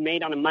that was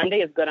made on a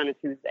Monday is good on a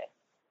Tuesday.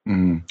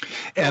 And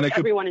so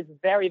everyone is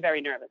very, very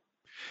nervous.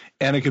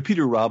 Annika,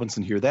 Peter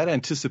Robinson here. That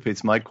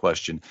anticipates my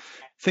question.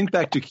 Think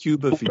back to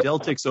Cuba. Fidel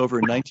takes over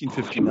in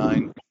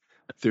 1959.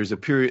 There's a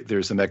period.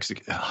 There's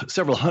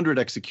several hundred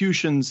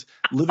executions.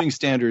 Living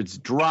standards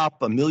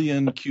drop. 1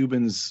 million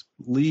Cubans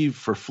leave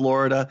for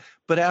Florida.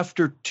 But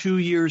after 2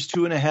 years,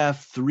 2.5,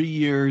 3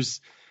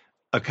 years,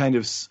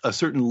 a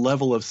certain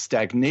level of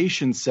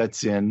stagnation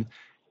sets in,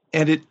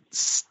 and it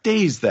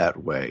stays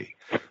that way.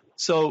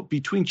 So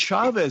between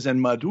Chavez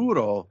and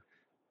Maduro,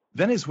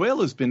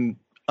 Venezuela's been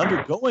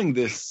undergoing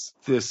this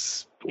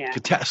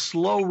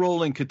slow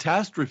rolling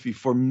catastrophe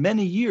for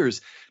many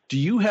years. Do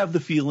you have the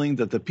feeling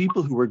that the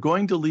people who were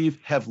going to leave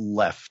have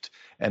left,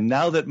 and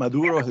now that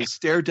Maduro has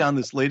stared down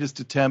this latest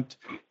attempt,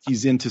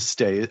 he's in to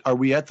stay? Are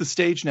we at the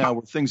stage now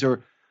where things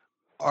are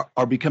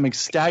becoming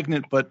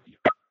stagnant but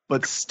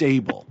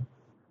stable?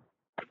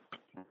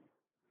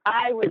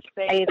 I would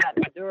say that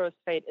Maduro's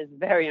fate is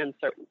very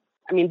uncertain.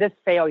 I mean, this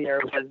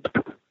failure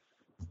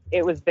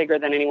was bigger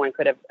than anyone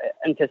could have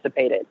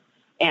anticipated.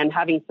 And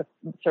having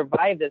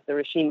survived this, the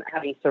regime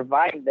having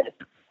survived this,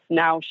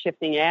 now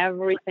shifting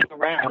everything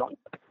around,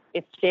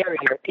 it's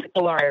scarier.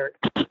 People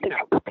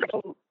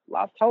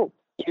lost hope.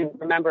 You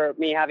remember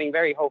me having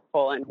very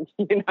hopeful and,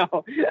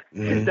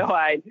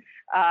 doe-eyed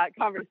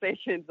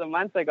conversations a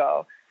month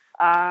ago.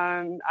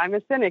 I'm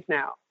a cynic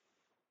now.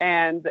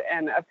 And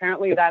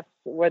apparently that's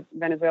what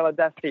Venezuela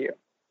does to you.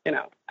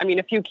 I mean,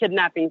 a few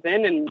kidnappings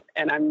in,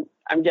 and I'm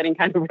getting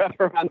kind of rough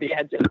around the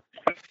edges.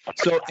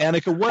 So,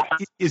 Annika, what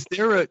is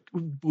there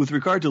with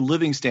regard to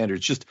living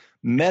standards, just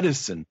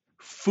medicine,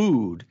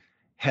 food?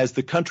 Has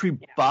the country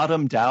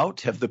bottomed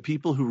out? Have the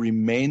people who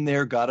remain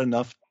there got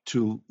enough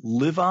to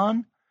live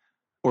on?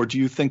 Or do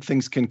you think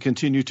things can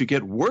continue to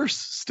get worse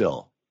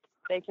still?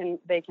 They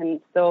can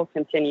still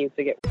continue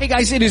to get. Hey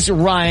guys, it is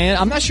Ryan.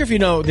 I'm not sure if you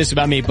know this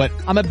about me, but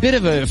I'm a bit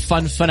of a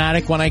fun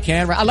fanatic when I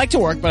can. I like to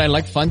work, but I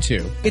like fun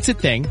too. It's a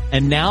thing.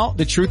 And now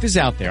the truth is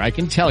out there. I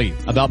can tell you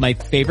about my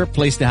favorite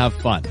place to have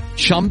fun.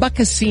 Chumba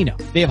Casino.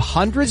 They have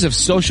hundreds of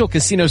social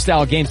casino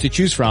style games to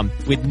choose from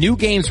with new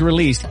games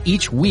released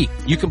each week.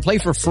 You can play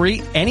for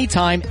free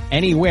anytime,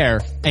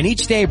 anywhere. And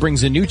each day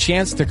brings a new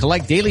chance to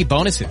collect daily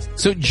bonuses.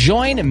 So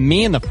join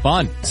me in the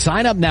fun.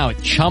 Sign up now at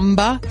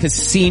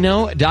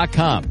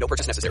ChumbaCasino.com. No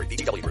purchase necessary.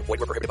 VGW Group. Void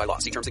where prohibited by law.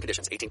 See terms and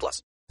conditions.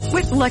 18+.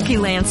 With Lucky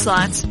Land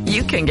Slots,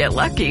 you can get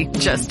lucky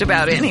just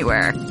about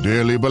anywhere.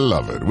 Dearly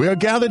beloved, we are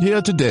gathered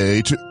here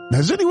today to...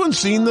 Has anyone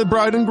seen the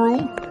bride and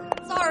groom?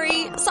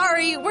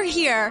 Sorry, we're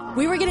here.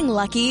 We were getting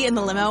lucky in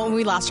the limo and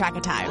we lost track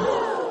of time.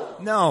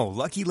 No,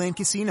 Lucky Land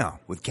Casino,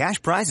 with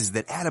cash prizes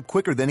that add up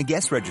quicker than a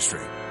guest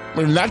registry.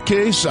 In that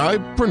case, I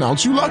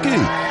pronounce you lucky.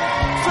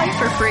 Play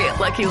for free at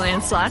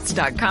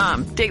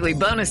LuckyLandSlots.com. Daily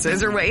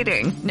bonuses are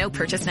waiting. No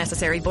purchase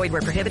necessary. Void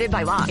where prohibited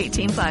by law.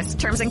 18+.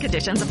 Terms and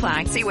conditions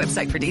apply. See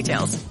website for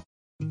details.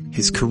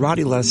 His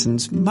karate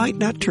lessons might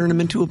not turn him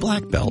into a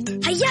black belt.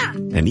 Hi-ya!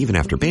 And even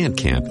after band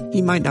camp,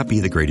 he might not be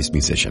the greatest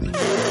musician.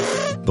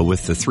 But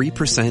with the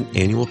 3%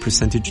 annual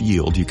percentage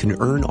yield you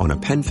can earn on a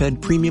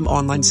PenFed premium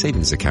online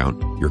savings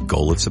account, your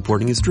goal of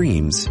supporting his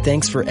dreams...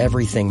 Thanks for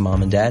everything,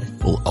 Mom and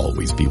Dad. ...will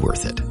always be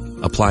worth it.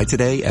 Apply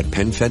today at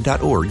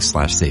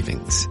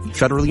PenFed.org/savings.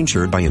 Federally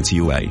insured by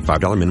NCUA.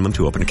 $5 minimum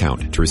to open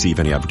account. To receive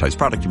any advertised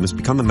product, you must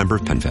become a member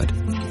of PenFed.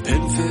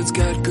 PenFed's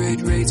got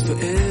great rates for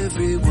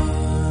everyone.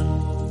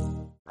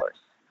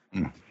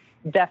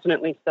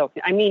 Definitely still.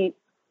 I mean,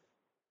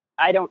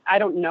 I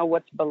don't know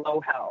what's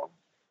below hell.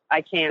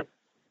 I can't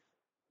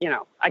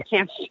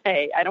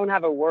say. I don't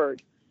have a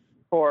word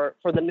for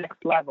the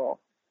next level.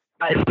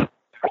 But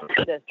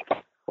this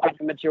like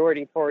a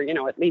majority for,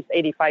 at least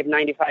 85,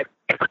 95,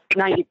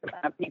 90%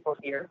 of people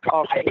here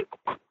already.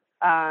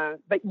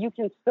 But you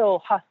can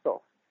still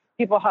hustle.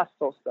 People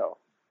hustle still.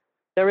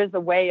 There is a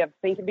way of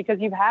thinking, because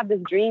you've had this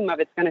dream of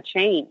it's going to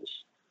change.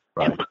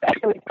 Right. And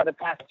especially for the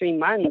past 3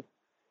 months,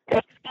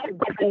 it's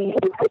been new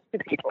to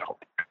people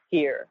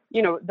here.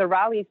 The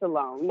rallies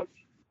alone,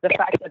 the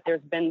fact that there's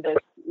been this,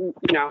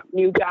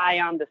 new guy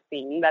on the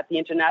scene, that the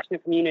international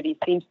community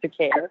seems to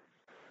care,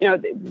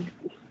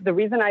 the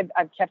reason I've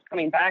kept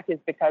coming back is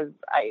because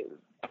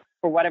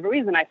for whatever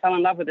reason, I fell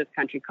in love with this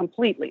country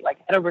completely, like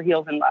head over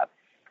heels in love.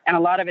 And a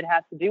lot of it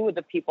has to do with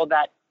the people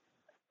that,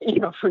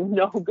 for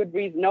no good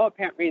reason, no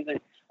apparent reason,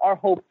 are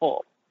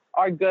hopeful,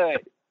 are good,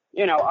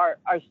 are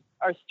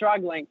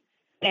struggling.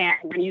 And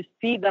when you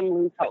see them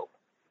lose hope,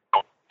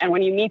 and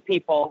when you meet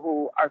people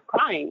who are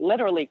crying,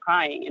 literally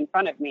crying in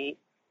front of me,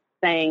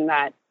 saying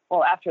that,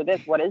 well, after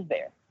this, what is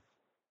there?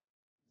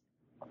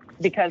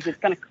 Because it's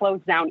going to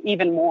close down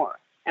even more.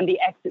 And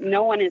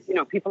no one is,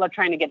 people are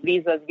trying to get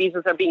visas.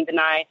 Visas are being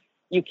denied.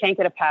 You can't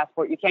get a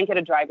passport. You can't get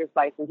a driver's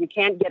license. You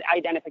can't get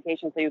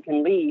identification so you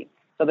can leave.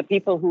 So the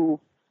people who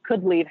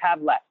could leave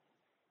have left.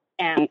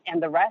 And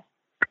the rest,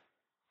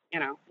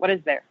 what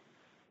is there?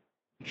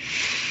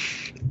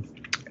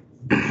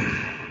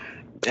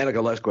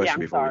 Annika, last question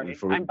before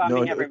I'm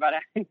bumming everybody.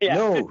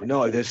 Yeah.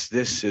 No, this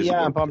is.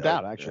 Yeah, I'm bummed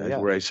out, actually. Yeah.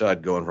 Where I saw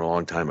it going from a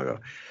long time ago.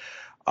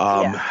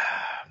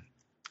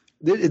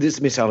 This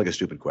may sound like a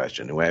stupid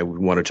question. I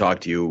want to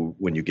talk to you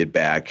when you get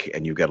back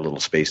and you've got a little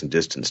space and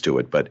distance to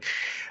it. But,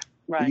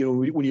 when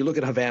you look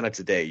at Havana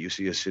today, you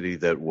see a city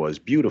that was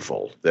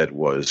beautiful, that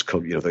was,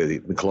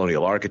 the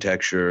colonial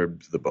architecture,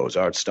 the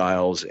Beaux-Arts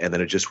styles, and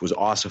then it just was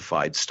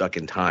ossified, stuck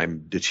in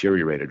time,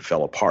 deteriorated,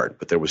 fell apart.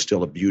 But there was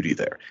still a beauty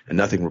there, and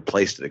nothing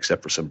replaced it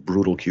except for some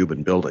brutal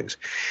Cuban buildings.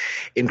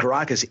 In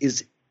Caracas,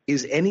 is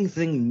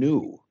anything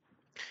new?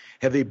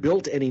 Have they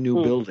built any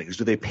new buildings?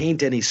 Do they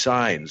paint any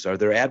signs? Are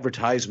there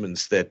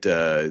advertisements that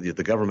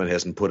the government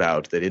hasn't put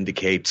out that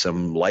indicate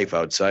some life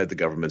outside the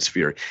government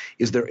sphere?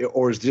 Is there,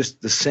 or is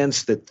just the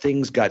sense that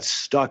things got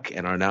stuck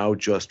and are now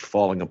just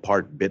falling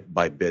apart bit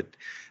by bit,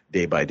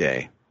 day by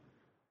day?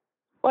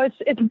 Well,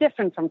 it's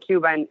different from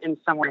Cuba in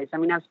some ways. I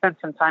mean, I've spent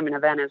some time in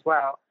Havana as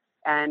well,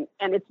 and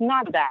it's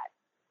not that.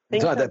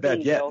 It's not that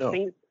bad yet. No.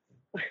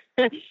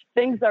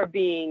 Things are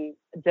being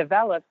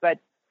developed, but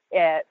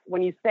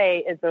when you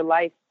say, is there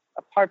life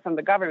apart from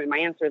the government, my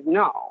answer is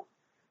no,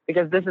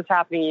 because this is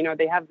happening.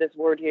 They have this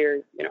word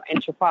here,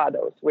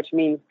 enchufados, which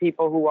means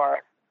people who are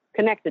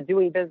connected,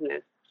 doing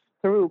business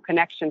through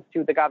connections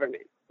to the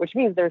government, which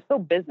means there's still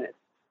business.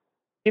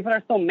 People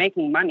are still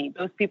making money.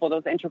 Those people,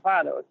 those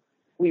enchufados,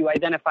 we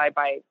identify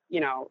by,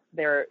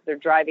 they're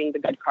driving the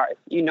good cars.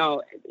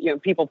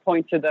 People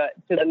point to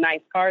the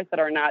nice cars that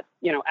are not,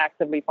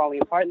 actively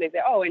falling apart, and they say,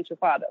 oh,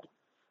 enchufado.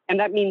 And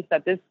that means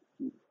that this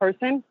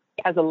person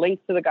has a link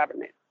to the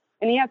government.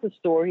 And he has a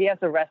store, he has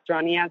a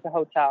restaurant, he has a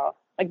hotel.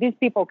 Like, these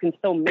people can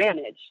still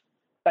manage,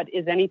 but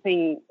is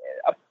anything,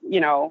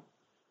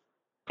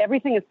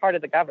 everything is part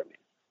of the government,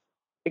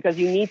 because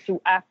you need to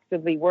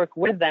actively work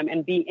with them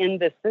and be in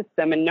this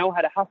system and know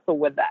how to hustle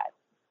with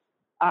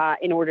that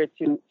in order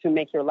to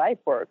make your life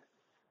work.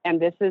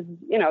 And this is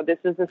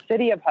a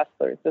city of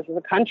hustlers. This is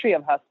a country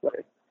of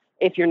hustlers.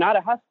 If you're not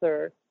a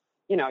hustler,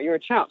 you're a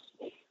chump.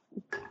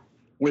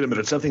 Wait a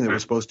minute. Something that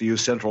was supposed to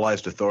use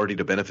centralized authority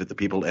to benefit the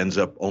people ends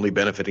up only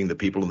benefiting the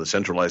people in the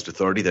centralized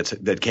authority?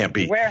 That can't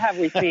be. Where have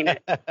we seen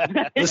it?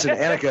 Listen,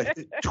 Annika,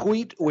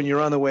 tweet when you're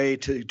on the way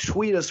to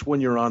tweet us when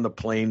you're on the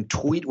plane.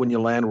 Tweet when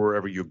you land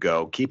wherever you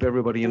go. Keep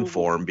everybody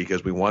informed,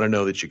 because we want to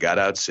know that you got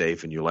out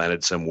safe and you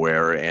landed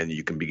somewhere, and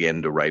you can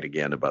begin to write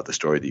again about the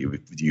story that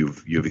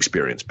you've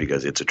experienced,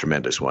 because it's a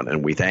tremendous one.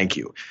 And we thank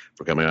you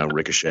for coming on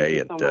Ricochet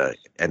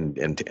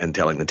and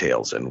telling the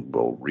tales. And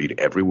we'll read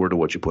every word of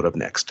what you put up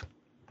next.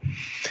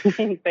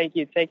 Thank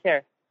you. Take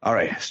care. All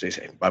right. Stay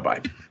safe.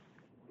 Bye-bye.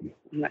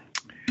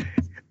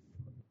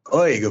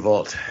 Oy,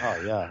 Gewalt.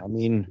 Oh, yeah. I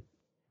mean,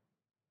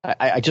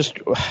 I just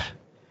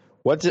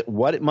 – what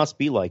it must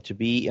be like to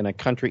be in a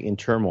country in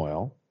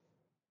turmoil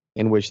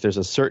in which there's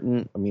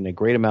a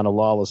great amount of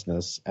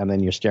lawlessness, and then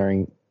you're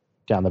staring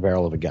down the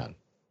barrel of a gun.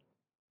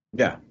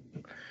 Yeah.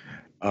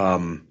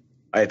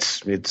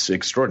 It's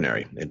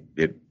extraordinary.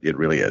 It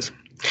really is.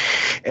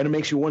 And it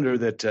makes you wonder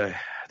that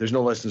there's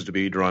no lessons to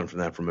be drawn from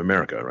that from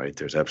America, right?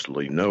 There's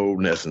absolutely no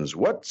lessons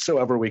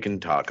whatsoever we can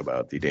talk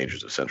about the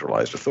dangers of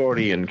centralized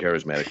authority and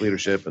charismatic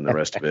leadership and the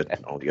rest of it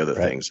and all the other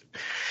things.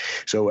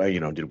 So,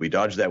 did we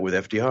dodge that with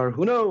FDR?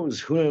 Who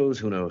knows?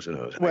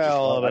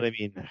 Well, but I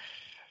mean,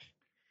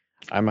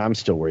 I'm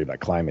still worried about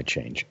climate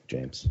change,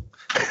 James.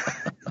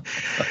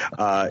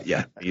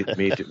 Yeah,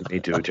 me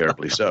too,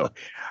 terribly so.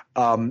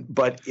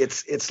 But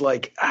it's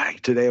like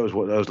today I was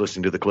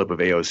listening to the clip of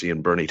AOC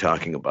and Bernie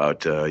talking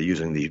about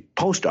using the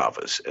post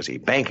office as a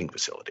banking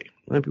facility.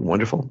 Wouldn't that be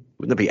wonderful?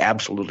 Wouldn't that be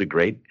absolutely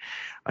great?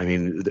 I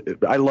mean,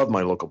 I love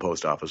my local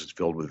post office. It's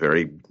filled with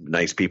very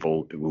nice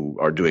people who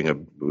are doing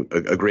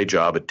a great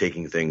job at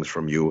taking things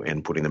from you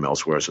and putting them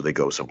elsewhere so they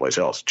go someplace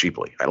else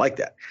cheaply. I like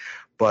that.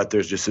 But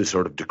there's just this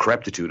sort of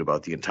decrepitude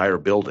about the entire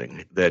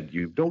building that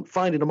you don't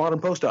find in a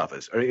modern post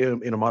office or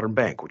in a modern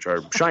bank, which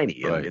are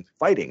shiny and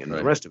fighting and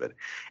the rest of it.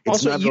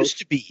 It's also, it used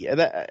to be.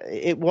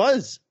 It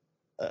was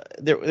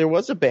there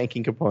was a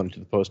banking component to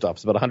the post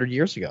office about 100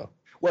 years ago.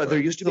 Well, there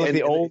used to be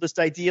the oldest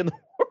idea in the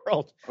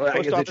world.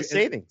 Post office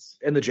savings.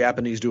 And the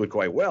Japanese do it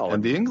quite well.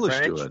 And the English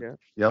do it. Yeah.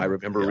 Yep. I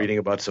remember reading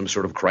about some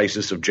sort of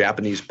crisis of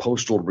Japanese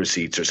postal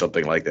receipts or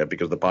something like that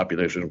because the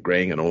population was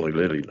graying and only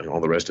little and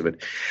all the rest of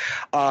it.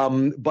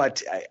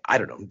 But I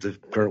don't know, the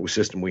current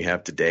system we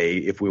have today,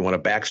 if we want to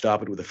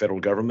backstop it with the federal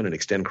government and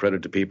extend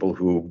credit to people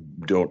who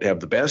don't have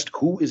the best,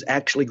 who is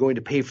actually going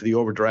to pay for the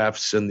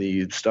overdrafts and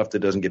the stuff that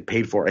doesn't get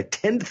paid for? I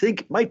tend to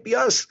think it might be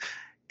us.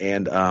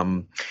 And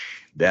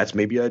that's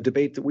maybe a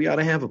debate that we ought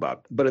to have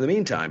about. But in the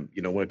meantime,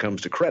 when it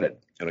comes to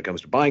credit and it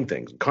comes to buying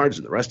things and cards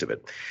and the rest of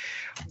it,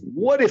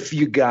 what if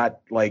you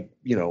got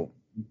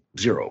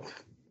zero,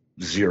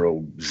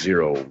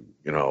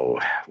 well,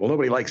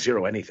 nobody likes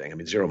zero anything. I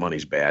mean, zero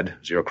money's bad.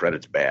 Zero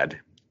credit's bad.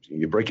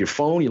 You break your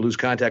phone, you lose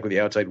contact with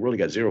the outside world. You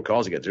got zero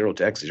calls, you got zero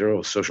texts,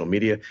 zero social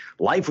media.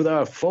 Life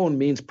without a phone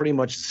means pretty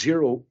much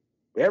zero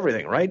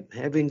everything, right?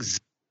 Having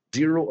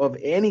zero of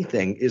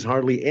anything is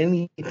hardly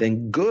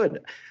anything good.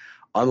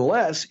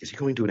 Unless, is he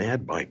going to an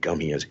ad? By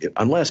gum, he is.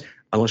 Unless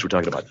we're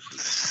talking about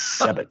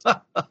Zebit.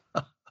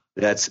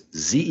 That's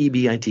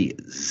Z-E-B-I-T,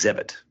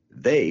 Zebit.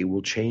 They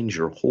will change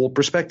your whole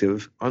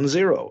perspective on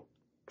zero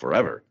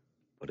forever.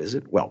 What is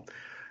it? Well,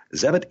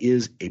 Zebit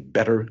is a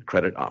better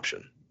credit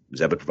option.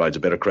 Zebit provides a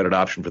better credit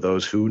option for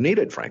those who need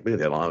it, frankly.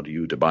 They allow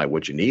you to buy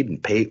what you need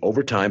and pay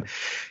over time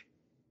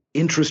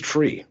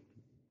interest-free.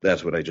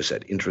 That's what I just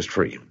said,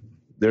 interest-free.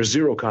 There's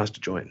zero cost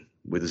to join.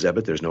 With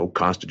Zebit, there's no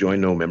cost to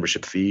join, no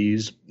membership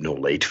fees, no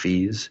late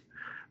fees.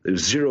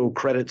 There's zero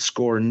credit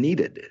score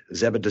needed.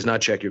 Zebit does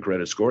not check your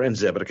credit score, and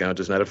Zebit account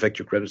does not affect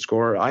your credit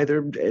score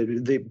either.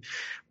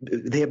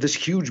 They have this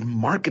huge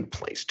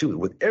marketplace, too,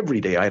 with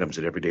everyday items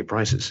at everyday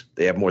prices.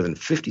 They have more than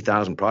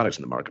 50,000 products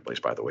in the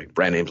marketplace, by the way.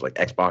 Brand names like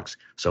Xbox,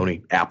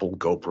 Sony, Apple,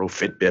 GoPro,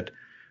 Fitbit.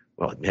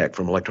 Well, heck,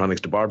 from electronics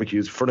to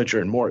barbecues,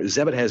 furniture, and more.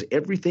 Zebit has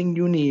everything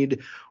you need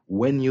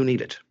when you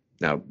need it.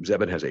 Now,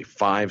 Zebit has a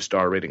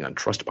 5-star rating on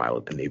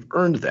Trustpilot, and they've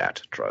earned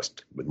that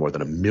trust with more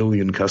than 1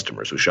 million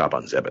customers who shop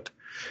on Zebit.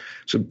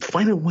 So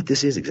find out what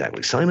this is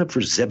exactly. Sign up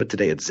for Zebit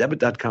today at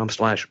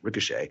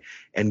zebit.com/ricochet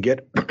and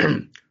get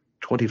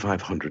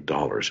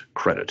 $2,500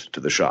 credit to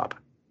the shop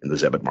in the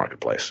Zebit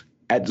marketplace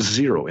at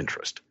zero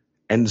interest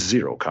and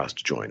zero cost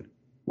to join.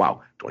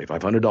 Wow,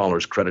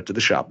 $2,500 credit to the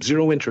shop.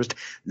 Zero interest,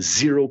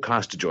 zero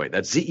cost to join.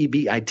 That's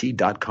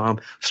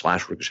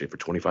zebit.com/ricochet for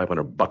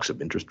 $2,500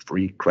 of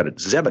interest-free credit.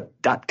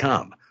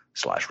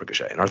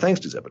 Zebit.com/ricochet. And our thanks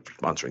to Zebit for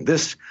sponsoring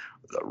this,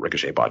 the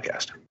Ricochet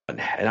Podcast.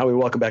 And now we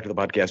welcome back to the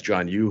podcast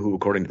John Yoo, who,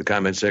 according to the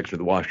comment section of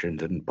the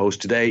Washington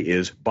Post today,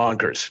 is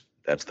bonkers.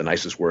 That's the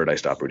nicest word. I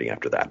stopped reading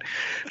after that.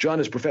 John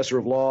is professor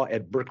of law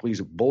at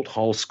Berkeley's Bolt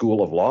Hall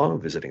School of Law,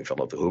 visiting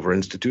fellow at the Hoover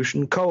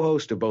Institution,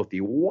 co-host of both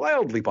the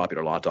wildly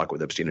popular Law Talk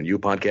with Epstein and You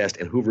podcast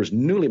and Hoover's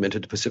newly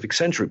minted Pacific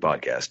Century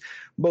podcast,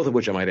 both of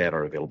which I might add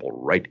are available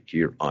right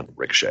here on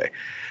Ricochet.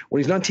 When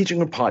he's not teaching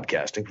or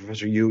podcasting,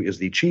 Professor Yoo is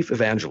the chief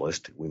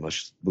evangelist, we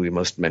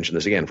must mention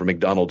this again, for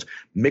McDonald's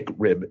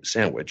McRib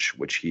sandwich,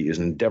 which he is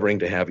endeavoring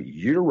to have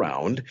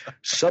year-round,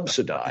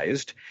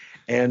 subsidized,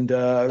 and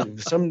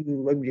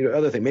some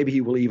other thing. Maybe he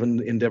will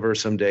even endeavor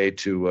someday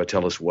to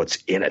tell us what's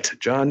in it.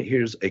 John,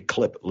 here's a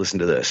clip. Listen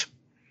to this.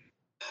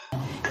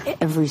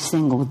 Every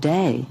single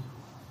day,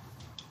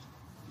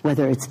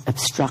 whether it's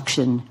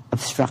obstruction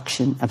of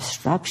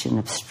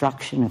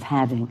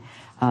having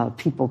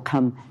people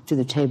come to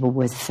the table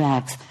with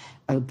facts,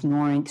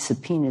 ignoring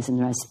subpoenas and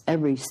the rest,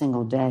 every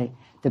single day,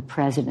 the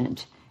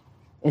president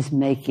is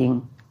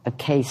making a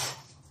case.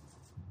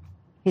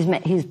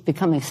 He's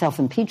becoming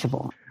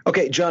self-impeachable.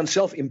 Okay, John,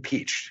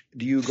 self-impeach.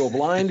 Do you go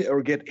blind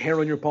or get hair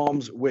on your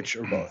palms, which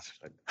or both?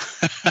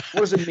 What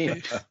does it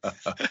mean?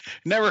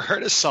 Never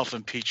heard of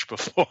self-impeach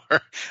before.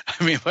 I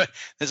mean,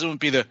 this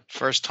wouldn't be the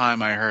first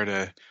time I heard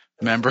a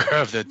member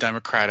of the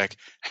Democratic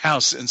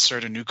House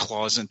insert a new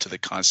clause into the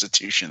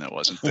Constitution that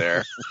wasn't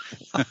there.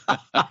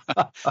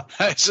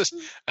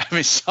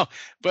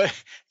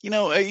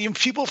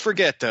 People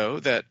forget, though,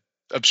 that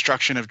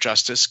obstruction of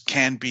justice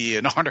can be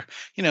an honor,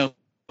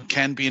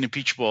 can be an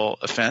impeachable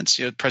offense.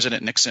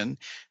 President Nixon,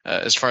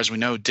 as far as we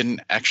know,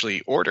 didn't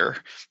actually order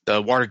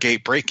the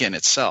Watergate break-in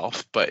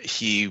itself, but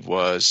he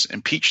was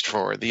impeached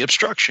for the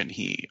obstruction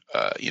he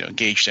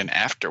engaged in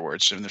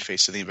afterwards in the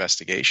face of the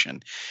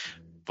investigation.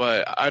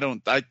 But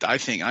I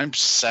think I'm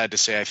sad to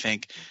say I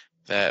think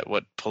that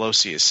what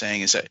Pelosi is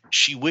saying is that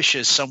she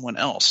wishes someone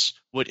else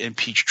would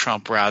impeach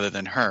Trump rather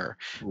than her.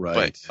 Right.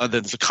 But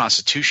under the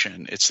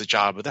Constitution, it's the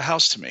job of the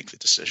House to make the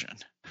decision.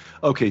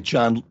 Okay,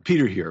 John,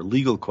 Peter here.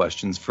 Legal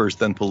questions first,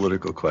 then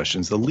political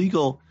questions. The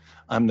legal,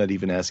 I'm not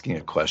even asking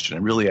a question.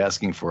 I'm really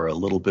asking for a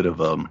little bit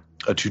of a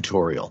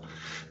tutorial.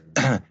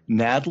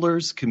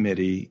 Nadler's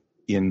committee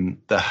in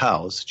the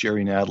House,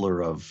 Jerry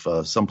Nadler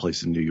of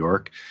someplace in New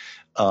York,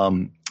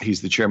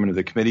 he's the chairman of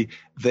the committee.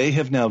 They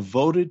have now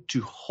voted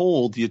to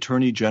hold the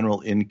attorney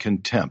general in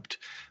contempt.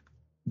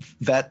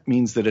 That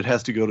means that it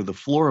has to go to the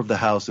floor of the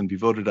House and be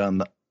voted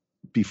on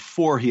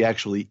before he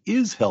actually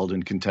is held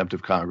in contempt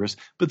of Congress,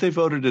 but they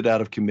voted it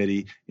out of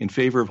committee in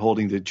favor of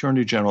holding the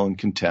attorney general in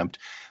contempt.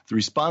 The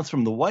response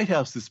from the White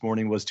House this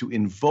morning was to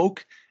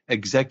invoke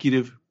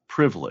executive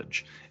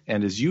privilege.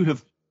 And as you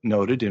have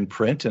noted in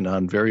print and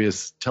on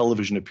various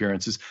television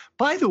appearances,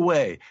 by the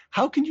way,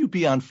 how can you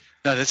be on?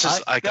 No, this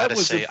is. I gotta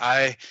say,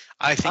 I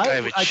think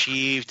I've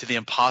achieved the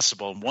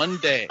impossible. One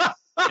day,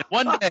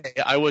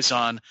 I was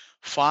on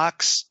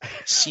Fox,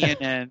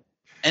 CNN,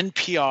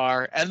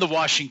 NPR, and the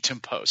Washington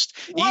Post.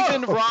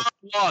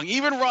 Whoa.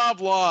 Even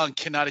Rob Long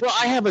cannot achieve. Well,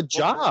 I have a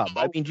job.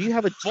 I mean, do you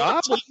have a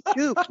job? What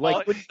do you do?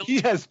 Like,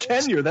 he has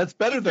tenure. That's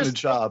better than a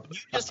job. You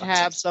just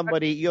have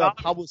somebody, you have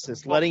a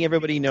publicist letting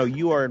everybody know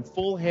you are in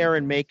full hair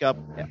and makeup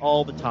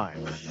all the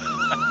time.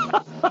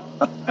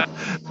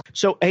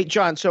 So, hey,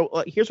 John,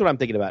 here's what I'm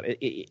thinking about.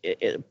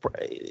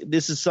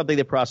 This is something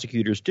that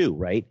prosecutors do,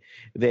 right?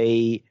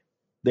 They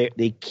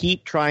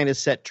keep trying to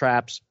set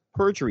traps,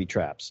 perjury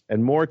traps,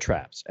 and more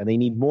traps, and they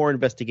need more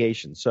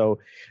investigation. So,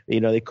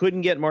 they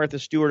couldn't get Martha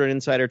Stewart on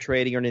insider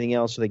trading or anything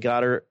else, so they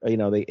got her,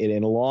 in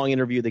a long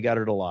interview, they got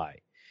her to lie.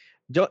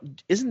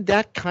 Isn't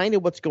that kind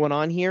of what's going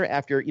on here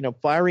after,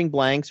 firing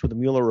blanks with the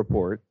Mueller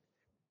report?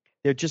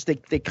 They're just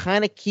they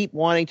kind of keep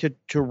wanting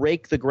to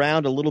rake the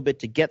ground a little bit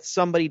to get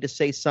somebody to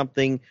say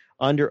something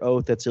under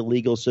oath that's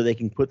illegal so they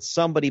can put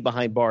somebody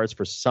behind bars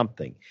for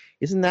something.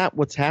 Isn't that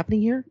what's happening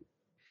here?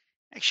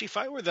 Actually, if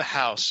I were the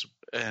House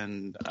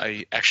and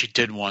I actually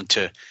did want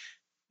to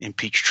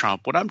impeach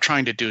Trump, what I'm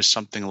trying to do is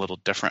something a little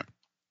different.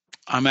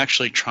 I'm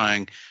actually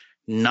trying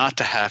not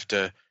to have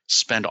to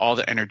spend all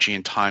the energy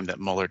and time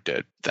that Mueller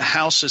did. The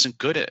House isn't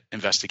good at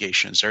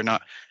investigations. They're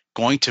not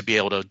going to be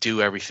able to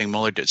do everything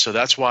Mueller did. So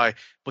that's why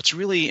what's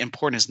really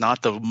important is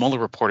not the Mueller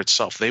report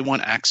itself. They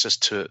want access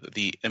to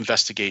the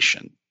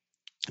investigation.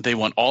 They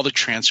want all the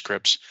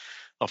transcripts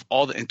of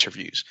all the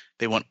interviews.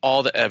 They want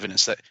all the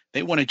evidence. That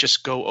they want to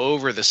just go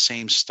over the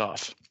same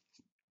stuff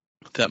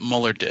that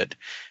Mueller did,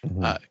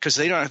 because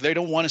they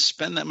don't want to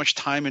spend that much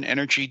time and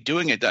energy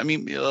doing it. I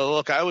mean,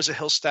 look, I was a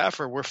Hill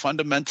staffer. We're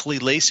fundamentally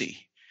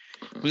lazy.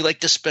 We like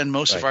to spend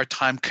most of our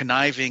time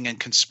conniving and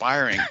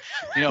conspiring,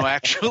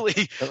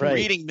 actually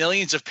reading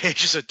millions of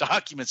pages of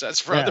documents. That's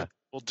for other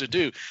people to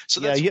do. So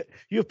that's, you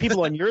have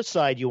people on your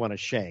side you want to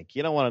shank.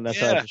 You don't want to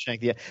necessarily have to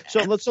shank the.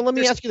 So let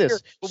me ask you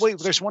this. But wait,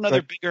 there's one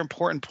other bigger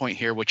important point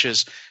here, which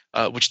is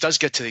which does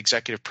get to the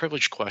executive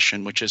privilege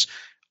question, which is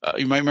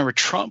you might remember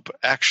Trump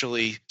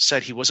actually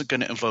said he wasn't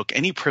going to invoke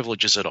any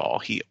privileges at all.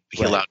 He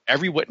allowed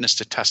every witness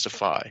to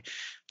testify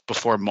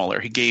before Mueller.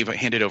 He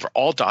handed over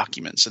all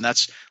documents, and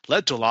that's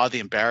led to a lot of the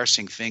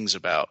embarrassing things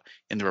about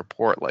in the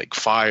report, like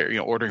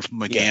ordering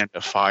McGahn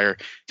to fire.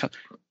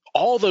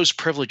 All those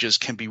privileges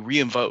can be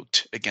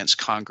re-invoked against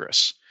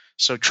Congress.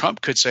 So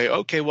Trump could say,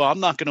 okay, well, I'm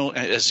not going to,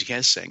 as he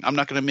is saying, I'm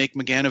not going to make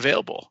McGahn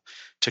available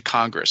to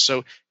Congress.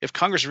 So if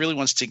Congress really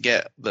wants to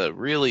get the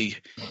really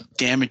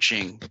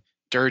damaging,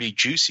 dirty,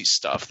 juicy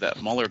stuff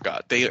that Mueller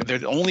got,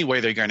 the only way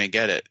they're going to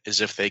get it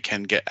is if they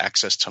can get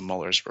access to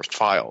Mueller's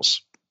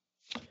files.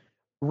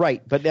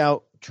 Right, but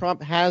now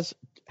Trump has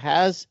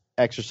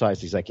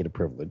exercised executive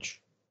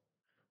privilege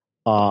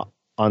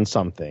on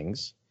some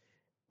things,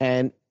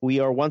 and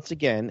we are once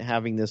again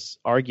having this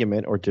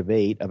argument or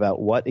debate about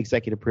what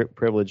executive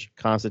privilege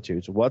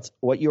constitutes, what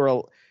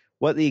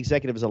the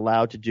executive is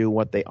allowed to do,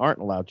 what they aren't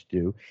allowed to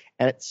do.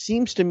 And it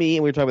seems to me,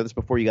 and we were talking about this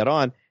before you got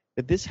on,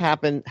 that this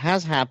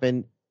has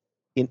happened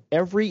in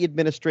every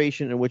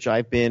administration in which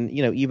I've been,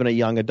 even a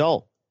young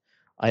adult.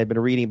 I have been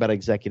reading about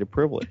executive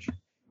privilege.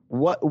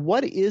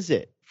 What is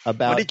it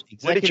about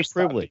executive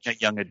privilege? A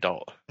young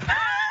adult.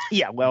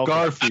 Yeah, well,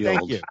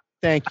 Garfield.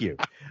 Thank you.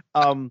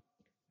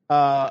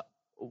 But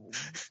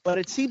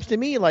it seems to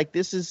me like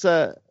this is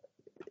a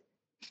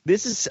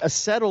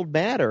settled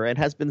matter and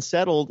has been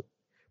settled,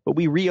 but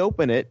we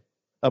reopen it.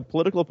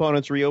 Political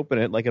opponents reopen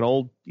it like an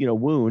old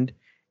wound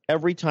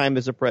every time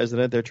there's a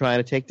president they're trying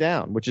to take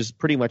down, which is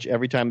pretty much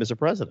every time there's a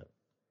president.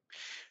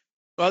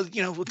 Well,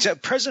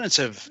 presidents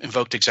have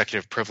invoked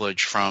executive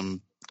privilege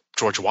from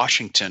George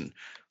Washington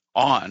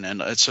on,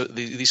 and so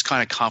these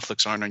kind of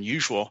conflicts aren't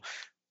unusual.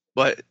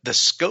 But the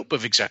scope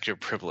of executive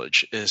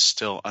privilege is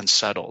still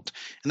unsettled.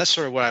 And that's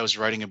sort of what I was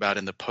writing about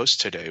in the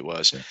Post today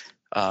was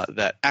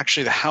that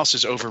actually the House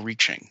is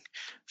overreaching.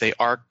 They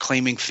are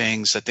claiming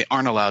things that they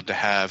aren't allowed to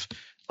have,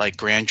 like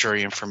grand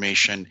jury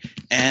information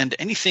and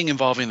anything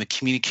involving the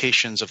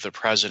communications of the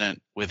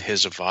president with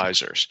his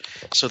advisors.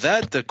 So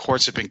that the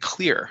courts have been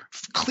clear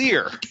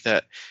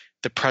that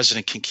the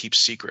president can keep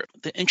secret.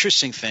 The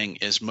interesting thing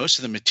is most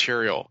of the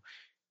material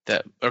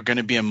that are going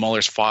to be in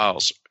Mueller's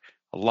files,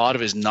 a lot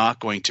of it is not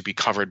going to be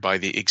covered by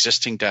the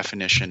existing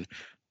definition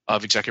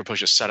of executive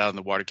privilege set out in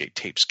the Watergate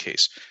tapes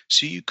case.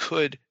 So you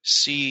could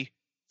see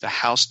the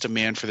House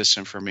demand for this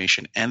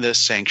information and the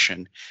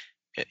sanction,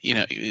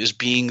 is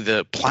being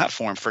the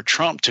platform for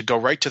Trump to go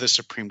right to the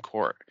Supreme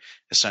Court,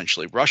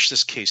 essentially rush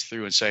this case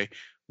through and say,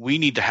 we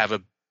need to have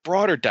a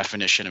broader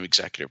definition of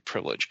executive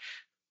privilege.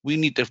 We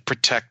need to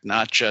protect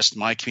not just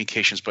my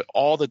communications, but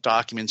all the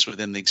documents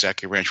within the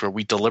executive branch where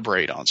we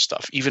deliberate on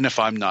stuff, even if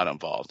I'm not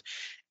involved.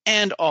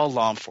 And all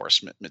law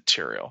enforcement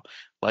material,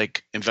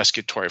 like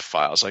investigatory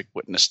files, like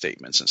witness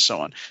statements and so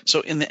on.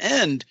 So in the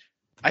end,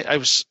 I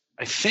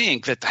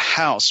think that the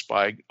House,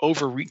 by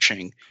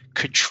overreaching,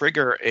 could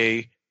trigger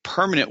a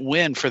permanent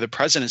win for the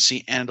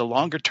presidency and a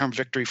longer-term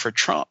victory for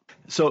Trump.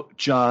 So,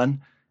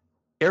 John,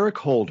 Eric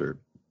Holder,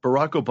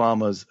 Barack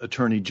Obama's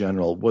attorney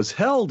general, was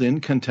held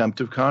in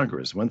contempt of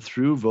Congress, went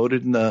through,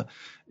 voted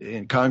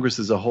in Congress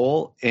as a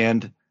whole,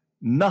 and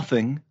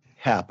nothing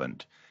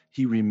happened.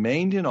 He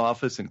remained in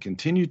office and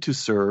continued to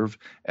serve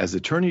as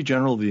Attorney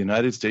General of the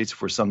United States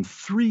for some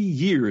 3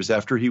 years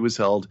after he was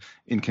held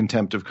in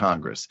contempt of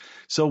Congress.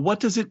 So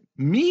what does it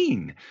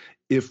mean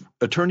if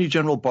Attorney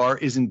General Barr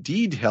is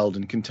indeed held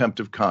in contempt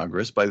of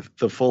Congress by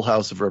the full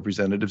House of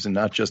Representatives and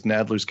not just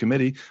Nadler's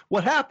committee?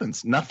 What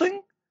happens?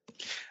 Nothing?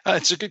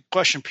 It's a good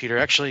question, Peter.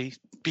 Actually,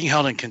 being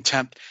held in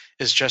contempt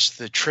is just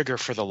the trigger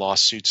for the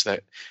lawsuits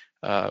that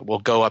will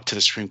go up to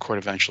the Supreme Court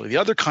eventually. The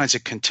other kinds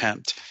of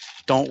contempt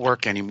don't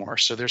work anymore.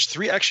 So there's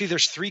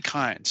three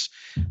kinds.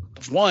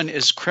 One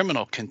is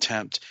criminal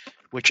contempt,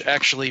 which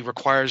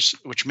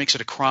makes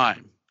it a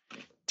crime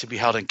to be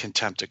held in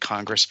contempt of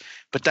Congress.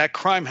 But that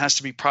crime has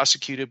to be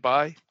prosecuted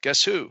by,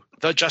 guess who?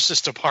 The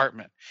Justice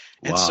Department.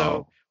 And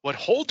so what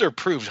Holder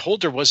proved,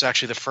 Holder was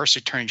actually the first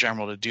attorney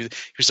general to do. He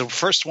was the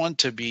first one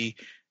to be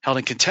held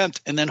in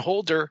contempt. And then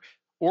Holder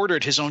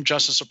ordered his own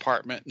Justice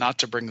Department not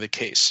to bring the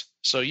case.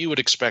 So you would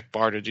expect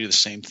Barr to do the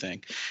same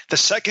thing. The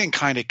second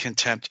kind of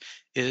contempt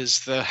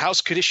is the House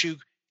could issue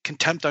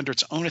contempt under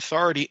its own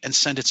authority and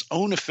send its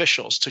own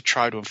officials to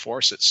try to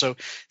enforce it. So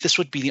this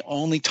would be the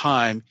only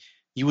time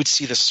you would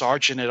see the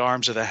Sergeant at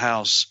Arms of the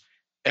House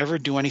ever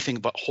do anything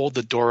but hold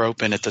the door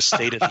open at the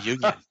State of the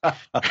Union.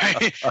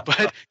 Right?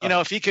 But,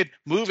 if he could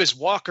move his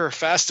walker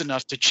fast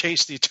enough to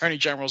chase the Attorney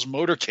General's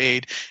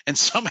motorcade and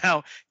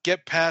somehow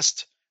get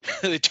past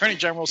the Attorney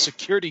General's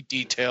security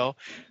detail,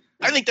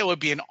 I think that would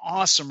be an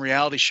awesome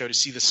reality show to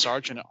see the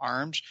Sergeant at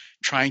Arms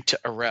trying to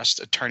arrest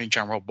Attorney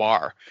General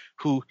Barr,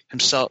 who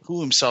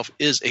himself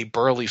is a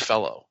burly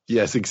fellow.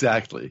 Yes,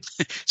 exactly.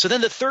 So then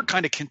the third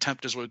kind of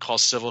contempt is what we call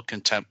civil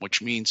contempt,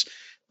 which means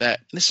that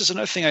 – this is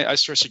another thing I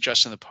sort of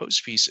suggest in the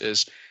Post piece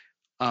is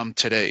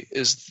today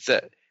is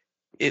that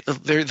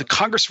the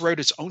Congress wrote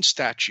its own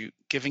statute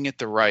giving it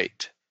the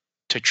right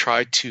to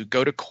try to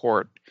go to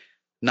court,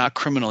 not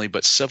criminally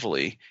but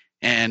civilly,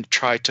 and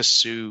try to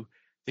sue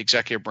the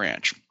executive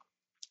branch.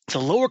 The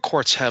lower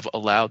courts have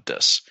allowed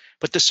this,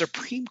 but the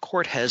Supreme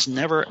Court has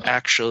never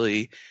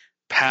actually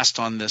passed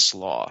on this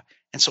law.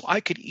 And so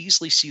I could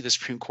easily see the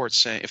Supreme Court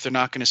saying, if they're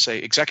not going to say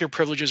executive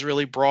privilege is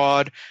really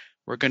broad,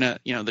 we're going to,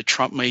 the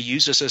Trump may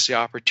use this as the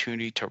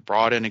opportunity to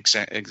broaden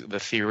the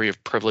theory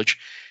of privilege.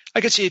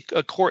 I could see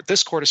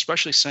this court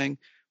especially saying,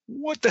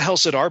 what the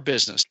hell's it our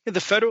business?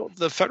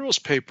 The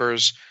Federalist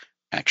Papers,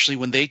 actually,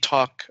 when they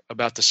talk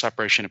about the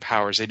separation of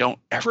powers, they don't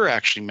ever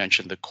actually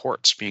mention the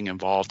courts being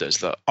involved as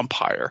the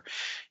umpire.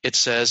 It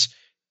says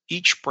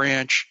each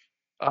branch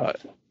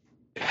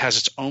has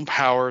its own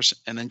powers.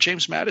 And then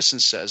James Madison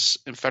says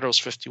in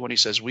Federalist 51, he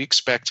says, we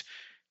expect,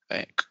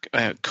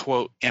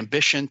 quote,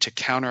 ambition to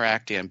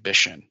counteract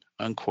ambition,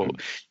 unquote.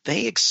 Mm-hmm.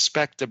 They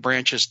expect the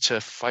branches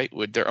to fight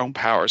with their own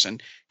powers.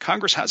 And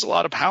Congress has a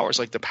lot of powers,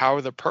 like the power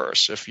of the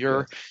purse. If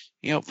you're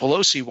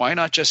Pelosi, why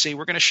not just say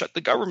we're going to shut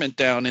the government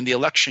down in the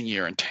election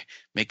year and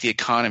make the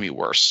economy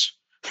worse?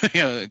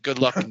 Good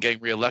luck in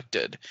getting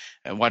reelected.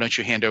 And why don't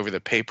you hand over the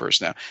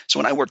papers now? So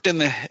when I worked on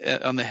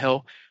the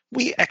Hill,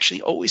 we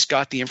actually always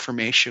got the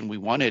information we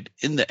wanted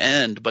in the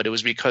end, but it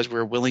was because we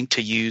were willing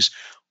to use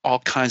all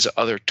kinds of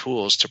other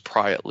tools to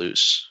pry it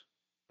loose.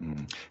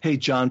 Hey,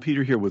 John,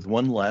 Peter here with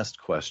one last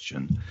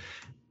question,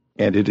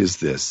 and it is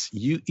this: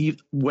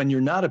 when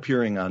you're not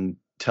appearing on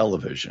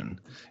television,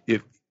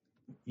 if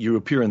you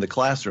appear in the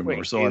classroom,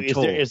 or so I'm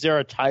told. Is there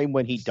a time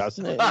when he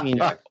doesn't? I mean,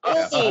 you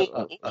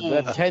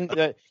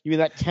mean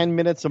that 10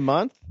 minutes a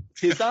month?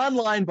 His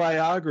online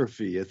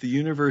biography at the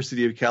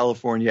University of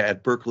California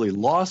at Berkeley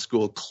Law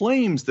School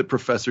claims that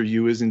Professor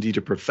Yu is indeed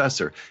a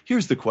professor.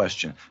 Here's the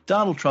question.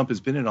 Donald Trump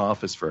has been in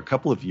office for a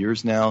couple of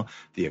years now.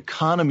 The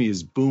economy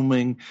is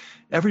booming.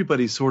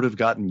 Everybody's sort of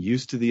gotten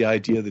used to the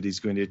idea that he's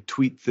going to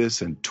tweet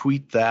this and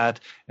tweet that,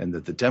 and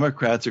that the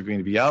Democrats are going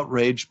to be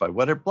outraged by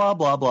whatever, blah,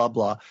 blah, blah,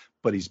 blah.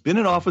 But he's been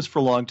in office for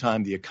a long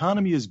time. The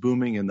economy is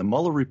booming, and the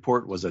Mueller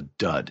report was a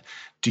dud.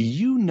 Do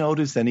you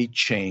notice any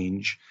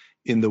change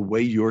in the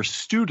way your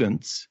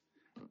students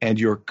and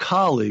your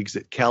colleagues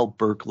at Cal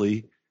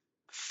Berkeley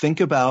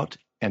think about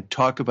and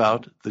talk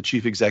about the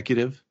chief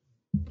executive?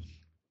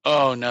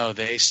 Oh, no,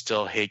 they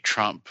still hate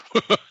Trump.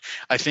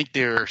 I think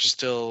they're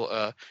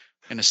still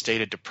in a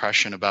state of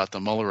depression about the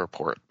Mueller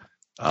report.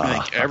 I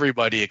think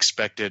everybody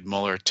expected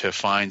Mueller to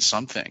find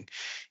something,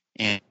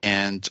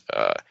 and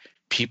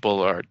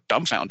people are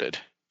dumbfounded.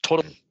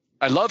 Totally.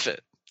 I love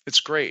it.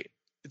 It's great.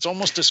 It's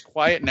almost as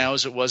quiet now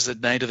as it was the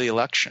night of the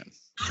election.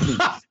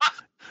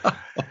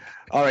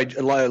 All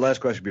right, last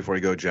question before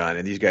we go, John.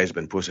 And these guys have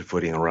been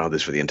pussyfooting around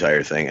this for the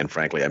entire thing. And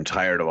frankly, I'm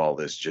tired of all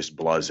this just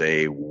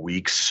blasé,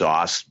 weak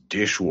sauce,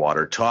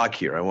 dishwater talk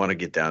here. I want to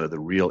get down to the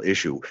real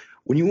issue.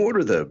 When you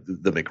order the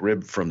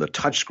McRib from the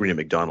touchscreen at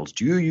McDonald's,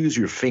 do you use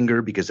your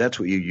finger because that's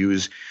what you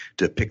use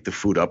to pick the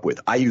food up with?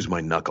 I use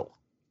my knuckle.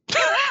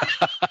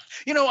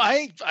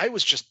 I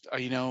was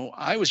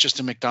just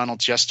in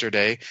McDonald's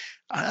yesterday.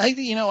 I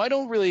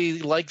don't really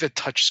like the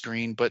touch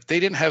screen, but they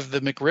didn't have the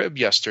McRib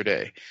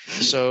yesterday.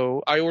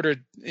 So I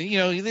ordered,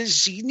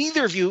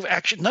 none of you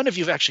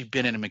have actually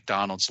been in a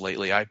McDonald's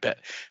lately, I bet,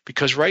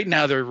 because right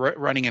now they're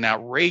running an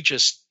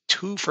outrageous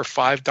 2 for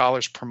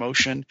 $5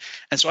 promotion.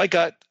 And so I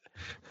got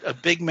a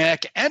Big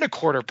Mac and a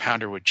Quarter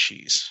Pounder with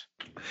cheese.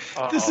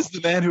 This is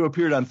the man who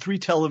appeared on 3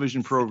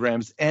 television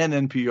programs and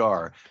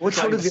NPR. What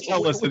sort of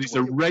tell us that he's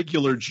a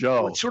regular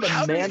Joe? What sort of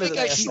How do you think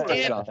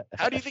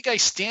I man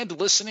stand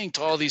listening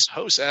to all these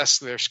hosts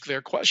ask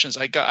their questions?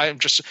 I'm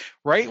just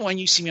right when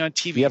you see me on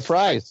TV. You have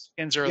fries.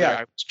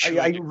 Earlier,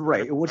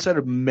 right. What sort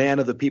of man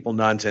of the people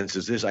nonsense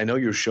is this? I know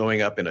you're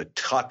showing up in a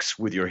tux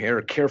with your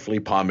hair carefully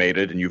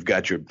pomaded, and you've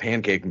got your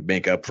pancake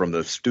makeup from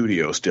the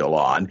studio still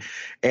on,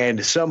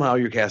 and somehow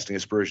you're casting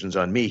aspersions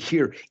on me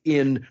here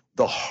in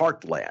the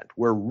heartland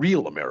where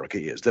real America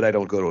is, that I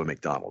don't go to a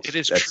McDonald's. It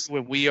is true.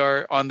 When we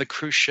are on the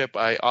cruise ship,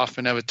 I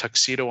often have a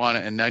tuxedo on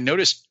it, and I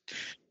noticed,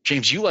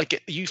 James, you like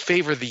it. You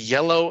favor the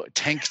yellow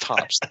tank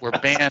tops that were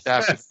banned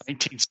after the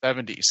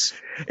 1970s.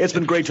 It's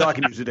been great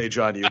talking to you today,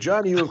 John Yoo.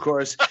 John Yoo, of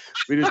course,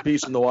 read his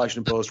piece in the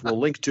Washington Post. We'll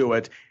link to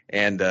it,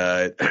 and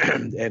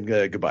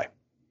goodbye.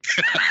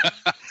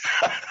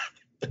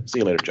 See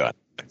you later, John.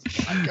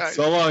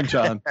 So long,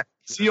 John.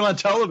 See you on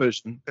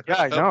television.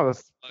 Yeah, I know.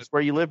 That's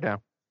where you live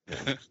now.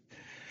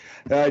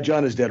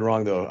 John is dead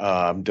wrong, though.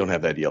 Don't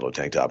have that yellow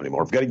tank top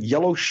anymore. I've got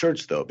yellow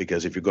shirts, though,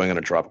 because if you're going on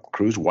a tropical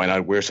cruise, why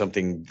not wear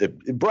something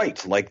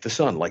bright, like the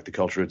sun, like the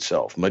culture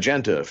itself?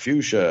 Magenta,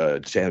 fuchsia,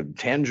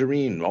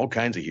 tangerine, all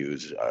kinds of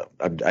hues.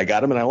 I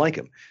got them, and I like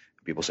them.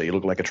 People say you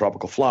look like a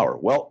tropical flower.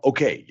 Well,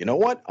 okay, you know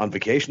what? On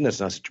vacation, that's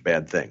not such a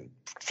bad thing.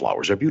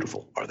 Flowers are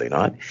beautiful, are they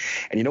not?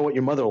 And you know what?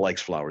 Your mother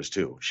likes flowers,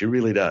 too. She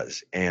really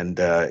does. And,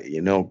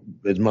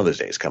 Mother's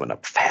Day is coming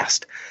up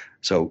fast.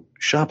 So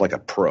shop like a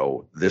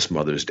pro this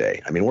Mother's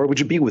Day. I mean, where would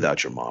you be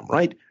without your mom,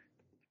 right?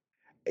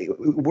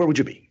 Where would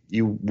you be?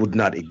 You would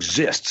not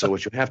exist. So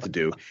what you have to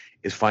do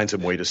is find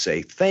some way to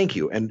say thank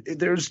you. And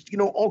there's,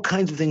 all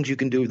kinds of things you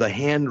can do. The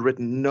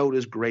handwritten note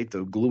is great.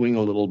 The gluing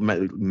a little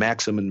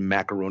Maxim and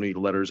macaroni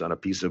letters on a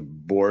piece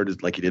of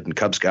board like you did in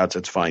Cub Scouts,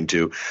 that's fine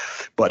too.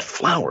 But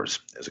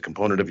flowers as a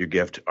component of your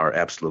gift are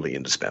absolutely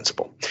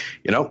indispensable.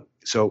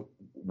 So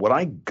what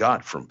I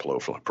got from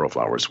Pro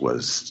Flowers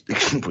was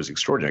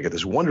extraordinary. I got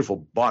this wonderful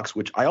box,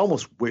 which I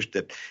almost wished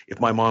that if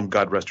my mom,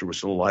 God rest her, was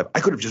still alive,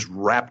 I could have just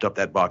wrapped up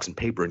that box in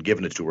paper and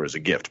given it to her as a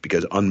gift,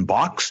 because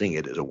unboxing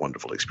it is a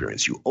wonderful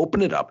experience. You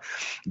open it up,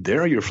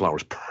 there are your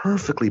flowers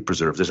perfectly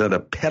preserved. There's not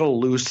a petal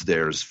loose.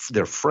 They're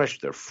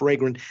fresh, they're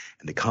fragrant,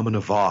 and they come in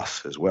a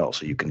vase as well.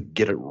 So you can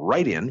get it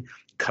right in.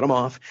 Cut them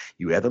off.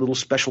 You add a little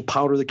special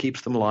powder that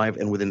keeps them alive,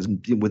 and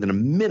within a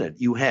minute,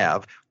 you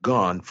have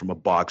gone from a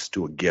box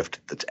to a gift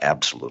that's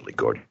absolutely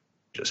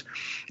gorgeous.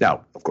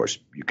 Now, of course,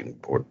 you can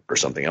order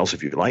something else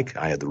if you like.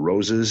 I had the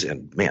roses,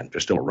 and man, they're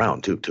still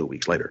around too. 2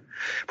 weeks later,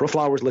 Pro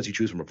Flowers lets you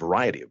choose from a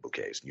variety of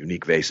bouquets and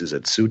unique vases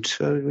that suit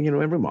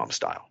every mom's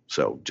style.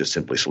 So just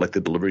simply select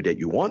the delivery date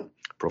you want.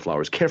 Pro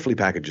Flowers carefully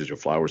packages your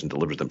flowers and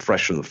delivers them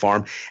fresh from the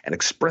farm. And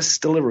express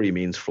delivery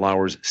means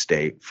flowers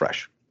stay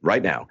fresh.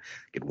 Right now,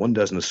 get 1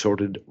 dozen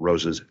assorted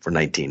roses for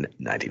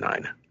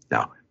 $19.99.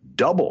 Now,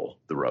 double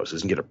the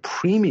roses and get a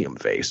premium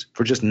vase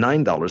for just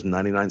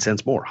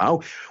 $9.99 more.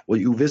 How? Well,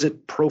 you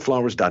visit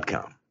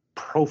proflowers.com.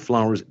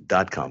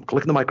 Proflowers.com.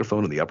 Click on the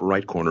microphone in the upper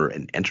right corner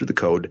and enter the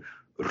code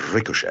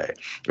RICOCHET.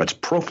 That's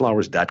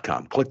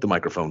proflowers.com. Click the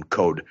microphone,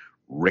 code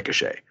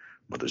RICOCHET.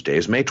 Mother's Day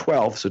is May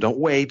 12th, so don't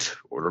wait.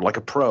 Order like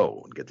a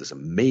pro and get this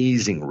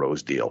amazing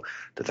rose deal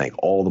to thank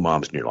all the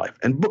moms in your life.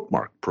 And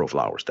bookmark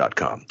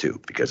proflowers.com,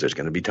 too, because there's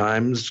going to be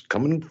times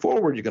coming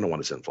forward you're going to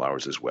want to send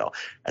flowers as well.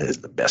 And it's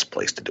the best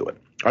place to do it.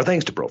 Our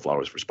thanks to Pro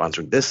Flowers for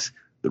sponsoring this,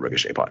 the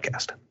Ricochet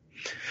Podcast.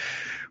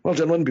 Well,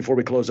 gentlemen, before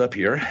we close up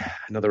here,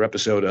 another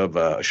episode of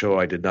a show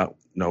I did not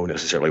know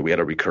necessarily. We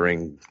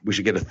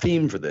should get a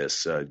theme for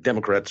this.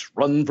 Democrats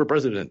run for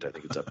president. I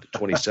think it's up to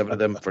 27 of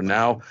them for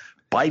now.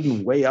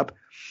 Biden way up.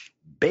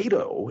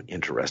 Beto,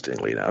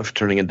 interestingly enough,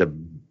 turning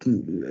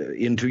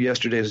into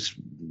yesterday's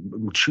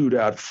chewed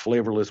out,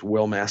 flavorless,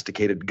 well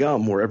masticated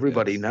gum, where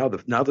everybody now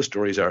the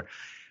stories are,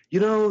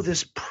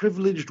 this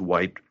privileged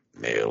white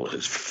male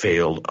has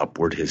failed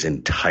upward his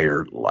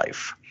entire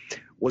life.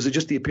 Was it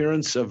just the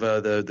appearance of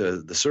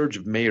the surge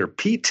of Mayor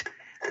Pete,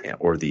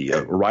 or the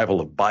arrival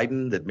of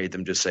Biden that made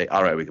them just say,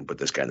 all right, we can put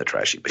this guy in the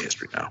trash heap of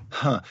history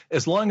now?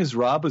 As long as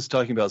Rob was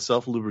talking about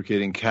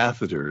self-lubricating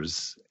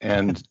catheters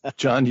and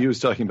John Yoo was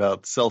talking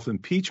about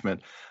self-impeachment,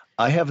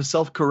 I have a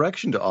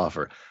self-correction to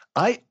offer.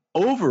 I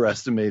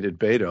overestimated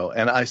Beto,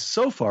 and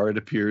so far it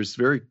appears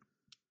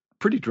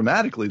pretty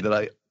dramatically that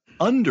I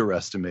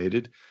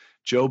underestimated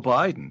Joe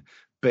Biden.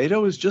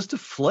 Beto is just a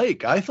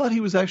flake. I thought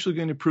he was actually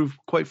going to prove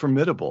quite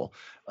formidable.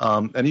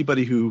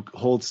 Anybody who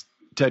holds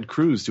Ted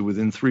Cruz to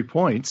within 3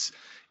 points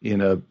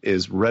in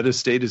as red a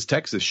state as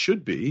Texas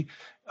should be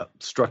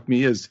struck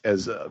me as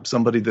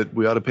somebody that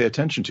we ought to pay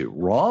attention to.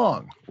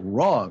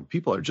 Wrong.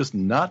 People are just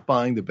not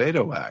buying the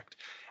Beto Act.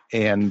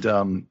 And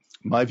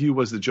My view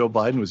was that Joe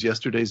Biden was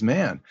yesterday's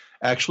man.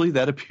 Actually,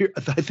 I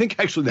think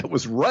that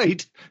was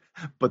right,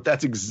 but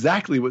that's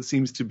exactly what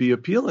seems to be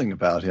appealing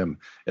about him,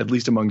 at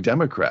least among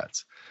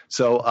Democrats.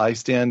 So I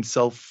stand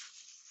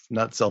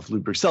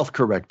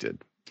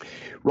self-corrected.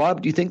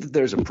 Rob, do you think that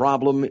there's a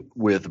problem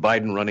with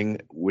Biden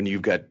running when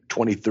you've got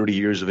 20, 30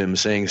 years of him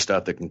saying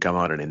stuff that can come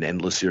out in an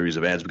endless series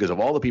of ads? Because of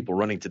all the people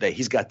running today,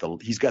 he's got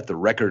the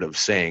record of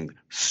saying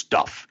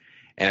stuff,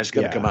 and it's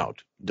going to come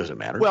out. Doesn't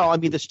matter. Well, I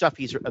mean, the stuff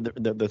the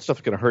stuff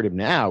that's going to hurt him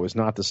now is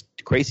not the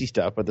crazy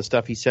stuff, but the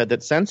stuff he said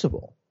that's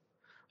sensible.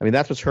 I mean,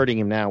 that's what's hurting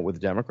him now with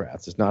the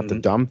Democrats. It's not the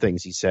dumb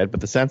things he said, but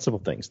the sensible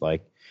things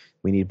like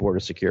we need border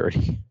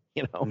security.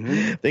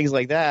 Things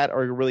like that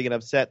are really going to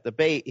upset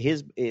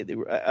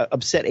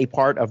upset a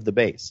part of the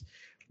base.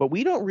 But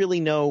we don't really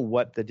know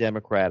what the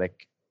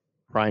Democratic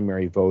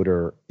primary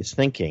voter is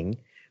thinking,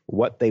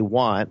 what they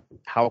want,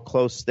 how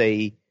close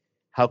they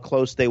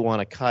want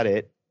to cut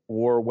it,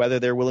 or whether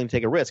they're willing to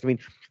take a risk. I mean,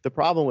 the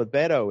problem with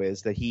Beto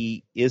is that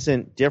he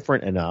isn't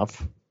different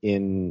enough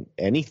in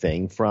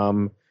anything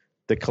from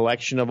the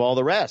collection of all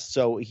the rest.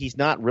 So he's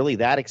not really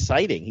that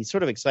exciting. He's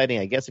sort of exciting,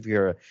 I guess, if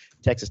you're a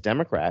Texas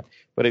Democrat,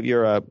 but if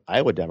you're a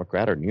Iowa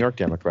Democrat or New York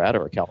Democrat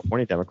or a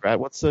California Democrat,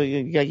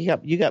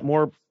 you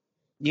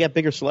got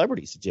bigger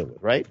celebrities to deal with,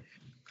 right?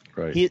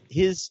 Right.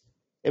 His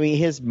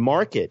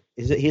market,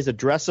 his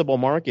addressable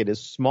market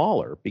is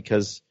smaller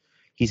because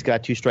he's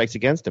got two strikes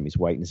against him. He's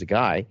white and he's a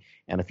guy.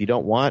 And if you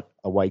don't want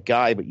a white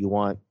guy, but you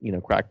want,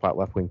 crackpot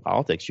left-wing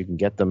politics, you can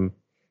get them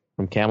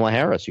from Kamala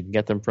Harris. You can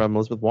get them from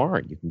Elizabeth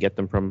Warren. You can get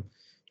them from,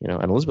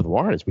 and Elizabeth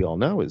Warren, as we all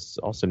know, is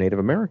also Native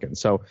American.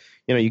 So,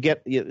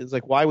 it's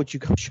like, why would you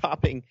go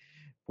shopping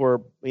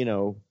for,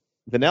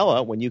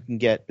 vanilla when you can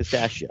get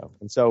pistachio?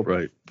 And so,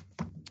 right.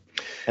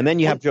 And then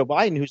you have Joe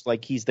Biden, who's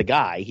like, he's the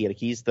guy.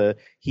 He's the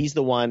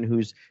one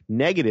whose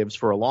negatives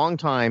for a long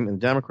time in the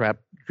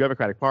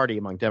Democratic Party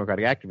among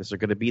Democratic activists are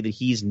going to be that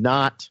he's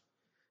not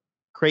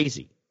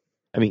crazy.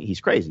 I mean,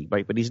 he's crazy,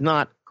 right? But he's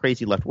not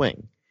crazy left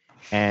wing.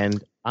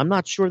 And I'm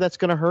not sure that's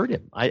going to hurt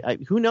him.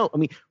 Who knows? I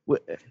mean,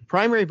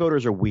 primary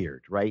voters are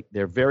weird, right?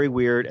 They're very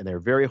weird and they're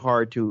very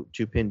hard to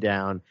pin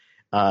down,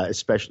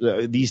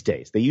 especially these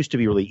days. They used to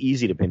be really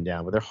easy to pin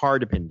down, but they're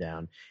hard to pin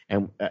down.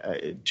 And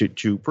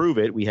to prove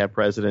it, we have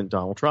President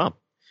Donald Trump.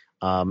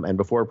 And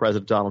before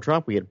President Donald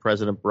Trump, we had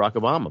President Barack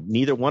Obama.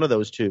 Neither one of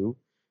those two,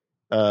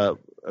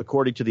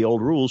 according to the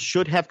old rules,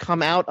 should have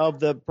come out of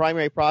the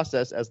primary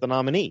process as the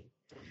nominee,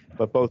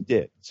 but both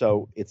did.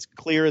 So it's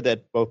clear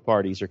that both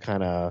parties are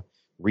kind of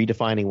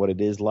redefining what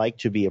it is like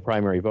to be a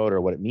primary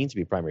voter, what it means to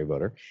be a primary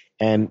voter.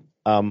 And,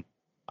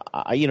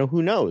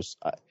 who knows?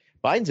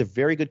 Biden's a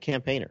very good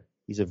campaigner.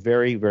 He's a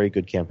very, very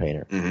good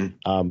campaigner.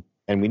 Mm-hmm.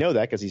 And we know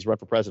that because he's run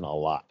for president a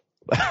lot.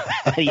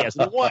 He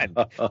hasn't won.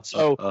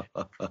 So, but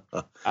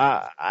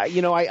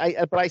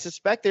I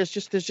suspect there's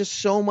just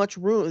so much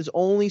room. There's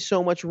only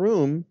so much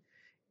room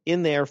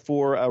in there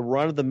for a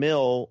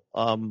run-of-the-mill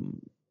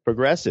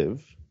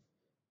progressive.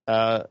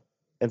 And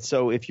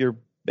so if you're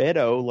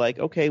Beto, like,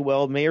 okay,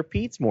 well, Mayor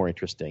Pete's more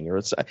interesting,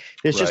 or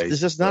there's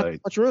just not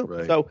much room.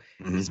 Right. So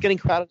it's getting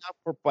crowded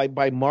out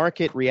by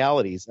market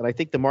realities, and I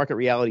think the market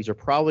realities are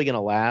probably going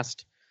to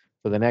last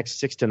for the next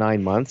 6 to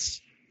 9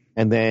 months,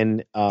 and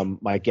then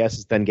my guess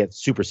is then get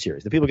super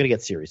serious. The people are going to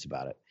get serious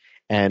about it,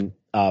 and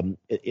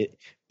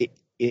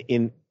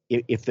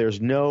if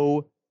there's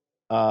no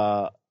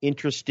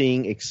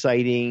interesting,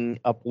 exciting,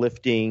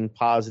 uplifting,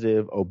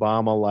 positive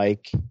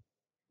Obama-like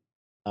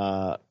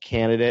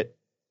candidate,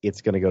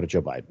 it's going to go to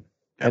Joe Biden.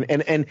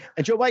 And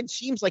Joe Biden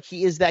seems like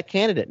he is that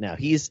candidate now.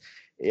 He's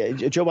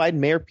Joe Biden,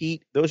 Mayor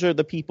Pete. Those are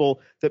the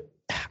people that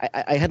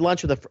I had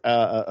lunch with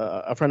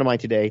a friend of mine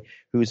today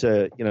who's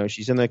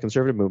she's in the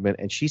conservative movement,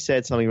 and she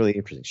said something really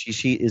interesting.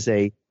 She is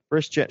a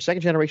second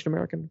generation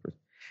American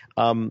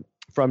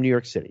from New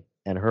York City,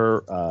 and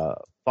her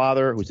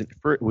father,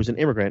 who's an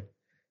immigrant,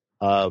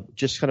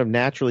 just kind of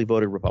naturally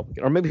voted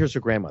Republican, or maybe it was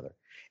her grandmother.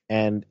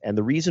 And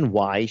the reason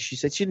why, she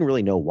said she didn't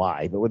really know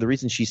why, but the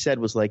reason she said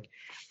was like,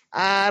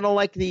 I don't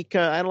like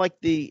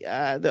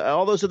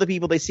all those other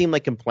people. They seem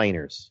like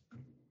complainers.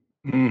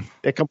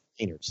 They're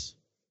complainers,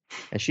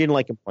 and she didn't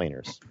like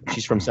complainers.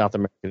 She's from South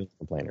America,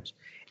 complainers.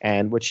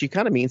 And what she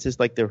kind of means is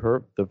like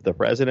the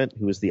president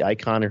who is the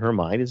icon in her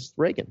mind is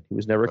Reagan, who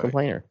was never a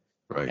complainer.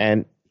 Right.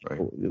 And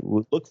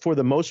look for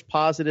the most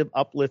positive,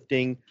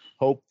 uplifting,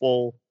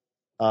 hopeful.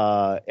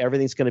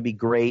 Everything's going to be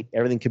great.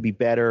 Everything could be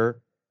better.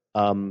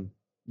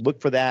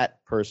 Look for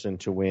that person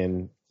to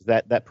win.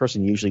 That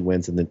person usually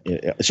wins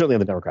certainly on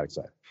the Democratic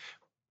side.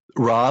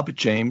 Rob,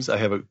 James, I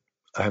have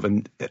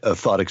a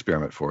thought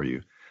experiment for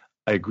you.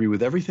 I agree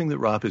with everything that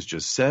Rob has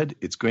just said.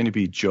 It's going to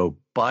be Joe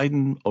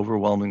Biden,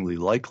 overwhelmingly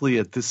likely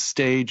at this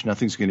stage.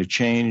 Nothing's going to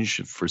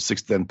change for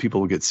 6. Then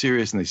people will get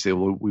serious and they say,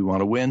 well, we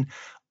want to win,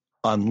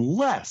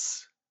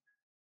 unless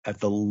at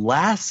the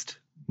last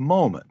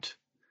moment,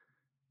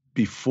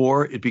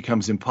 before it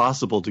becomes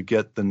impossible to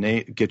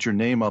get your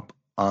name up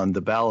on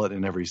the ballot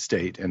in every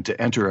state and to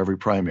enter every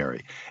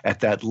primary.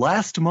 At that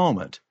last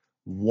moment,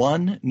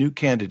 one new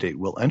candidate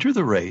will enter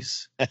the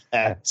race,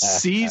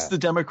 seize the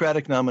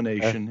Democratic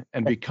nomination,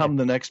 and become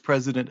the next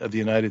president of the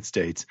United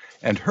States.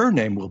 And her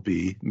name will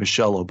be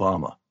Michelle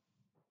Obama.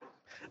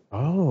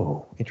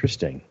 Oh,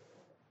 interesting.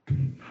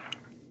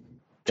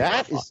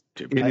 It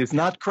is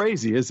not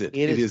crazy, is it?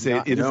 It is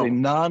a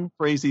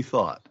non-crazy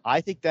thought.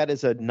 I think that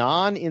is a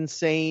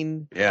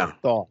non-insane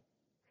thought,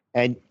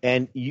 and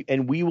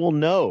we will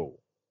know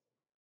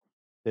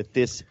that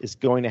this is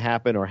going to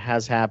happen, or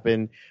has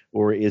happened,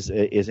 or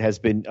has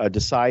been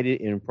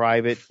decided in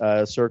private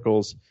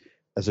circles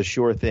as a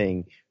sure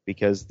thing,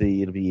 because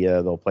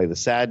they'll play the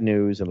sad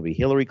news, and it'll be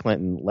Hillary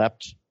Clinton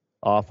leapt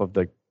off of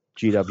the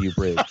GW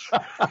Bridge,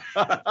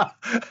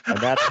 and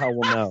that's how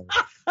we'll know.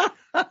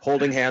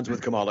 Holding hands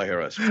with Kamala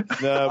Harris.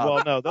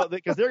 No,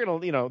 because they're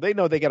gonna, they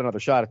know they got another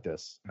shot at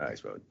this. I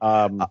suppose.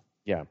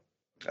 Yeah.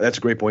 That's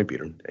a great point,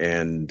 Peter.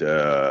 And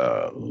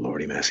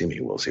Lordy Massey,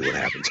 we'll see what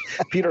happens.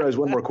 Peter has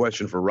one more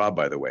question for Rob,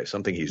 by the way.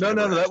 Something he's no.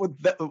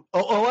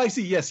 I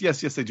see. Yes,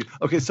 I do.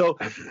 Okay, so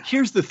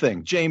here's the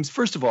thing, James.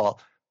 First of all,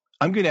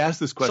 I'm going to ask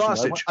this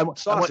question.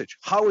 Sausage.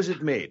 How is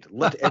it made?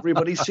 Let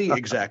everybody see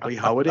exactly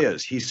how it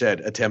is. He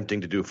said,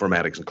 attempting to do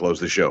formatics and close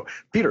the show.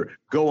 Peter,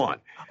 go on.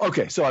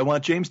 Okay, so I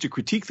want James to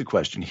critique the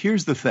question.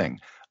 Here's the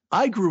thing.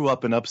 I grew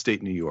up in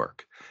upstate New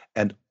York,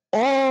 and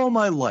all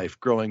my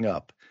life growing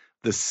up,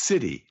 the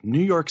city,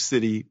 New York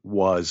City,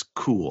 was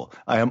cool.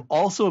 I am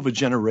also of a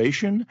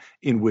generation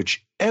in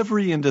which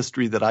every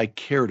industry that I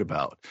cared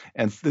about,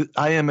 and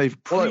I am a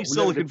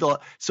pre-Silicon Valley.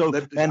 So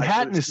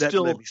Manhattan is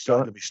still. Let me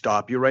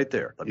stop you right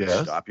there.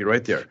 Stop you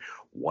right there.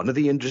 One of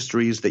the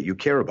industries that you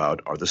care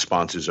about are the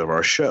sponsors of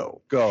our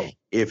show. Go.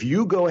 If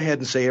you go ahead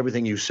and say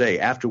everything you say,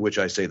 after which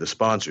I say the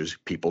sponsors,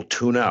 people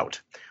tune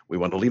out. We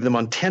want to leave them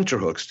on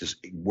tenterhooks to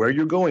where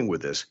you're going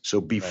with this. So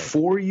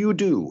before you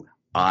do,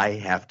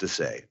 I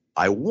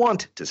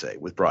want to say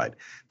with pride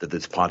that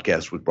this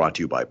podcast was brought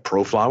to you by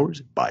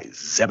ProFlowers, by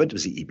Zebit,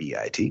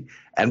 Z-E-B-I-T,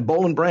 and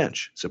Boll &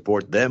 Branch.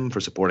 Support them for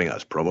supporting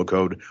us. Promo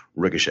code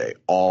Ricochet.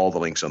 All the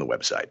links on the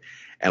website.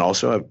 And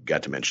also, I've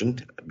got to mention,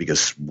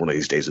 because one of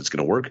these days it's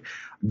going to work,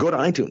 go to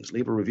iTunes,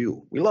 leave a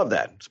review. We love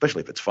that,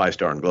 especially if it's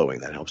 5-star and glowing.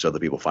 That helps other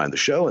people find the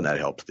show, and that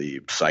helps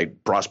the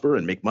site prosper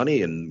and make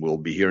money, and we'll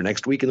be here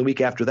next week and the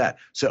week after that.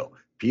 So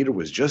Peter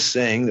was just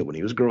saying that when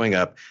he was growing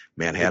up,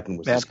 Manhattan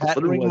was this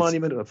glittering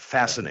monument of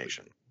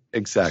fascination.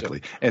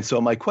 Exactly. And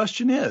so my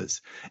question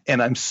is, and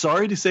I'm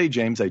sorry to say,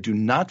 James, I do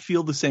not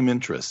feel the same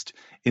interest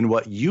in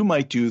what you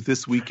might do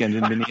this weekend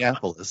in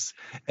Minneapolis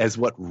as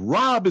what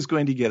Rob is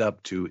going to get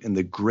up to in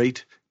the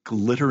great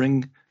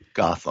glittering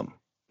Gotham.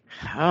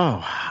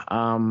 Oh,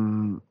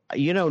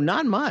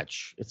 not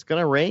much. It's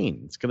going to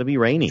rain. It's going to be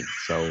raining.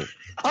 So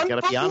I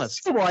got to be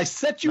honest. I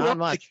set you up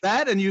like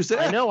that, and you said,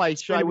 I know. I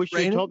wish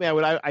you told me.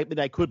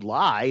 I could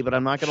lie, but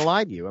I'm not going to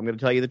lie to you. I'm going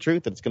to tell you the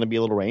truth that it's going to be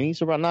a little rainy,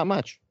 so not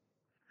much.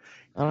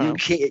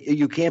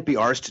 You can't be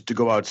arsed to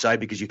go outside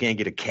because you can't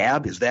get a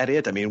cab. Is that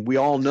it? I mean, we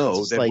all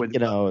know that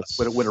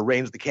when it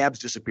rains, the cabs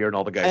disappear and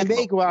all the guys. I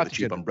may go out to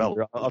cheap dinner.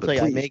 Umbrella. I'll tell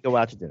you, I may go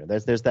out to dinner.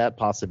 There's that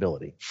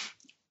possibility.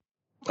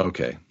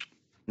 Okay.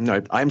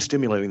 No, I'm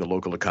stimulating the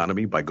local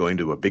economy by going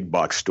to a big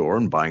box store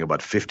and buying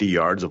about 50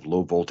 yards of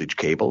low voltage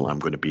cable. I'm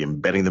going to be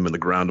embedding them in the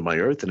ground of my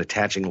earth and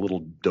attaching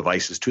little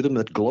devices to them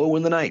that glow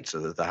in the night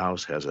so that the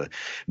house has a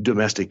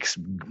domestic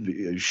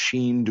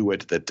sheen to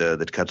it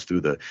that cuts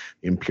through the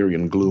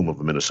Empyrean gloom of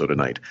a Minnesota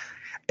night.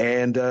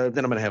 And then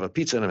I'm going to have a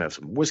pizza and I'm going to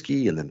have some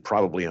whiskey. And then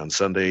probably on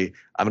Sunday,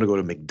 I'm going to go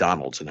to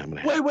McDonald's and I'm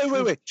going to have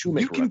wait.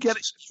 You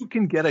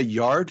can get a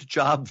yard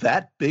job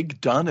that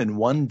big done in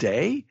one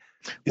day?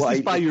 Is this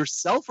by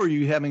yourself, or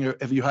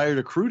have you hired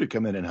a crew to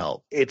come in and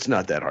help? It's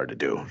not that hard to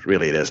do.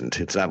 Really, it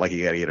isn't. It's not like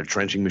you got to get a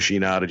trenching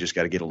machine out. I just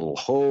got to get a little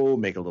hoe,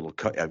 make a little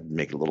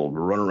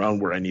run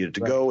around where I need it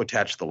to go,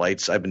 attach the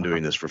lights. I've been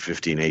doing this for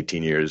 15,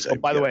 18 years. Oh,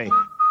 by the way,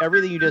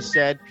 everything you just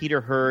said,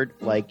 Peter heard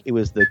like it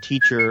was the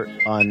teacher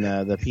on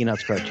the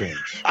Peanuts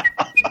cartoons.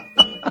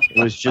 It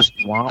was just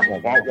wah, wah,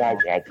 wah, wah,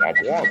 wah,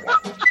 wah,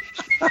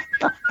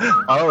 wah.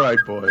 All right,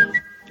 boy.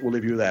 We'll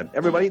leave you with that.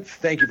 Everybody,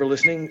 thank you for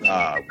listening.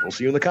 We'll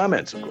see you in the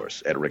comments, of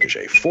course, at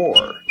Ricochet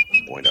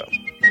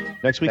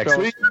 4.0. Next week.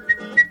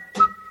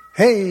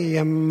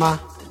 Hey,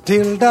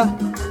 Matilda.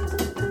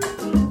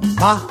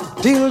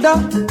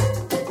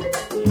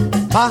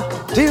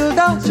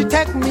 Matilda, she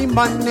take me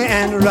money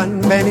and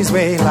run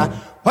Venezuela.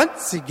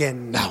 Once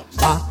again now,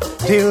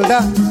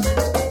 Matilda.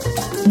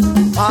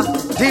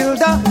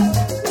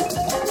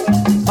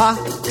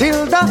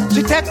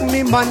 She take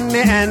me money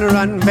and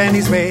run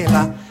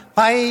Venezuela.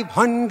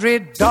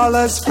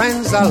 $500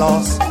 friends I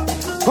lost.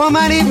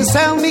 Woman even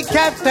sell me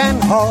cat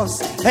and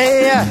horse.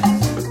 Hey,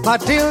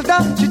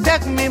 Matilda, she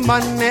take me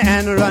money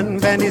and run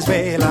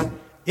Venezuela.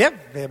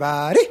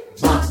 Everybody,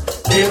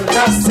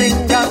 Matilda,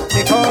 sing out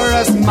the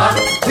chorus.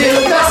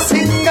 Matilda,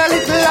 sing a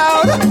little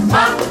louder.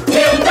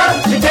 Matilda,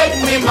 she take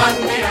me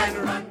money and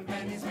run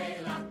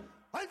Venezuela.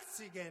 Once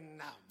again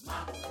now,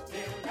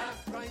 Matilda,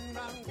 going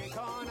round the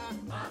corner.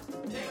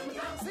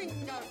 Matilda,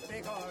 sing out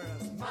the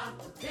chorus.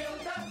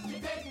 Matilda, she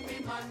take me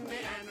money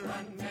and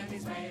run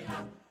Venezuela.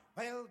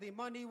 Well, the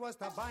money was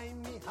to buy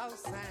me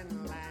house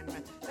and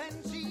land.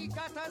 Then she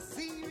got a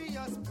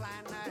serious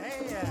plan.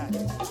 Hey,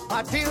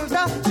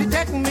 Matilda, she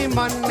take me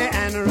money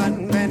and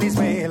run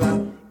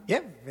Venezuela.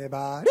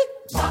 Everybody.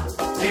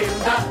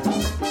 Matilda.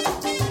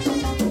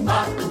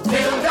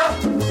 Matilda.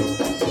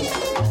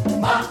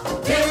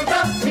 Matilda,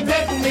 she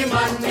take me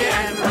money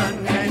and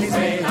run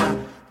Venezuela.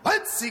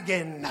 Once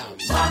again now.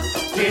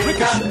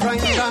 Matilda,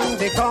 right down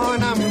the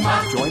corner.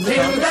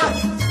 Matilda.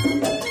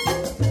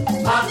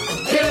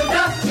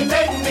 Matilda, she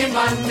take me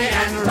money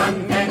and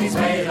run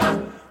Venezuela.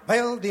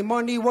 Well, the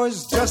money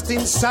was just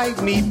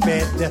inside me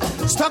bed,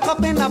 stuck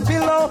up in a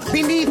pillow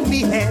beneath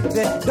me head.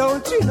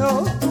 Don't you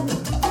know?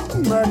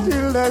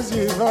 Matilda,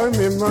 she found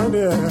me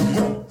money.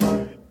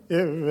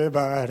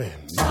 Everybody.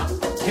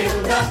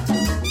 Matilda.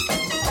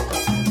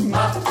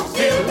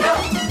 Matilda.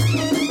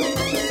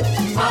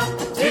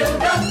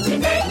 Matilda, she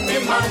take me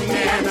money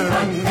and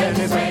run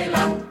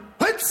Venezuela.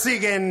 Once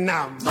again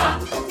now.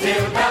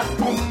 Matilda.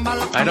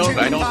 I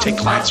don't take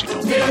clients who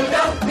don't know.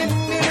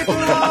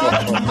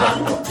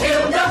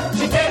 Matilda,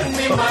 she take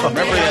me money.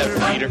 Remember that,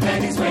 Peter?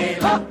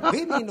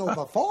 Women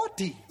over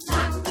 40.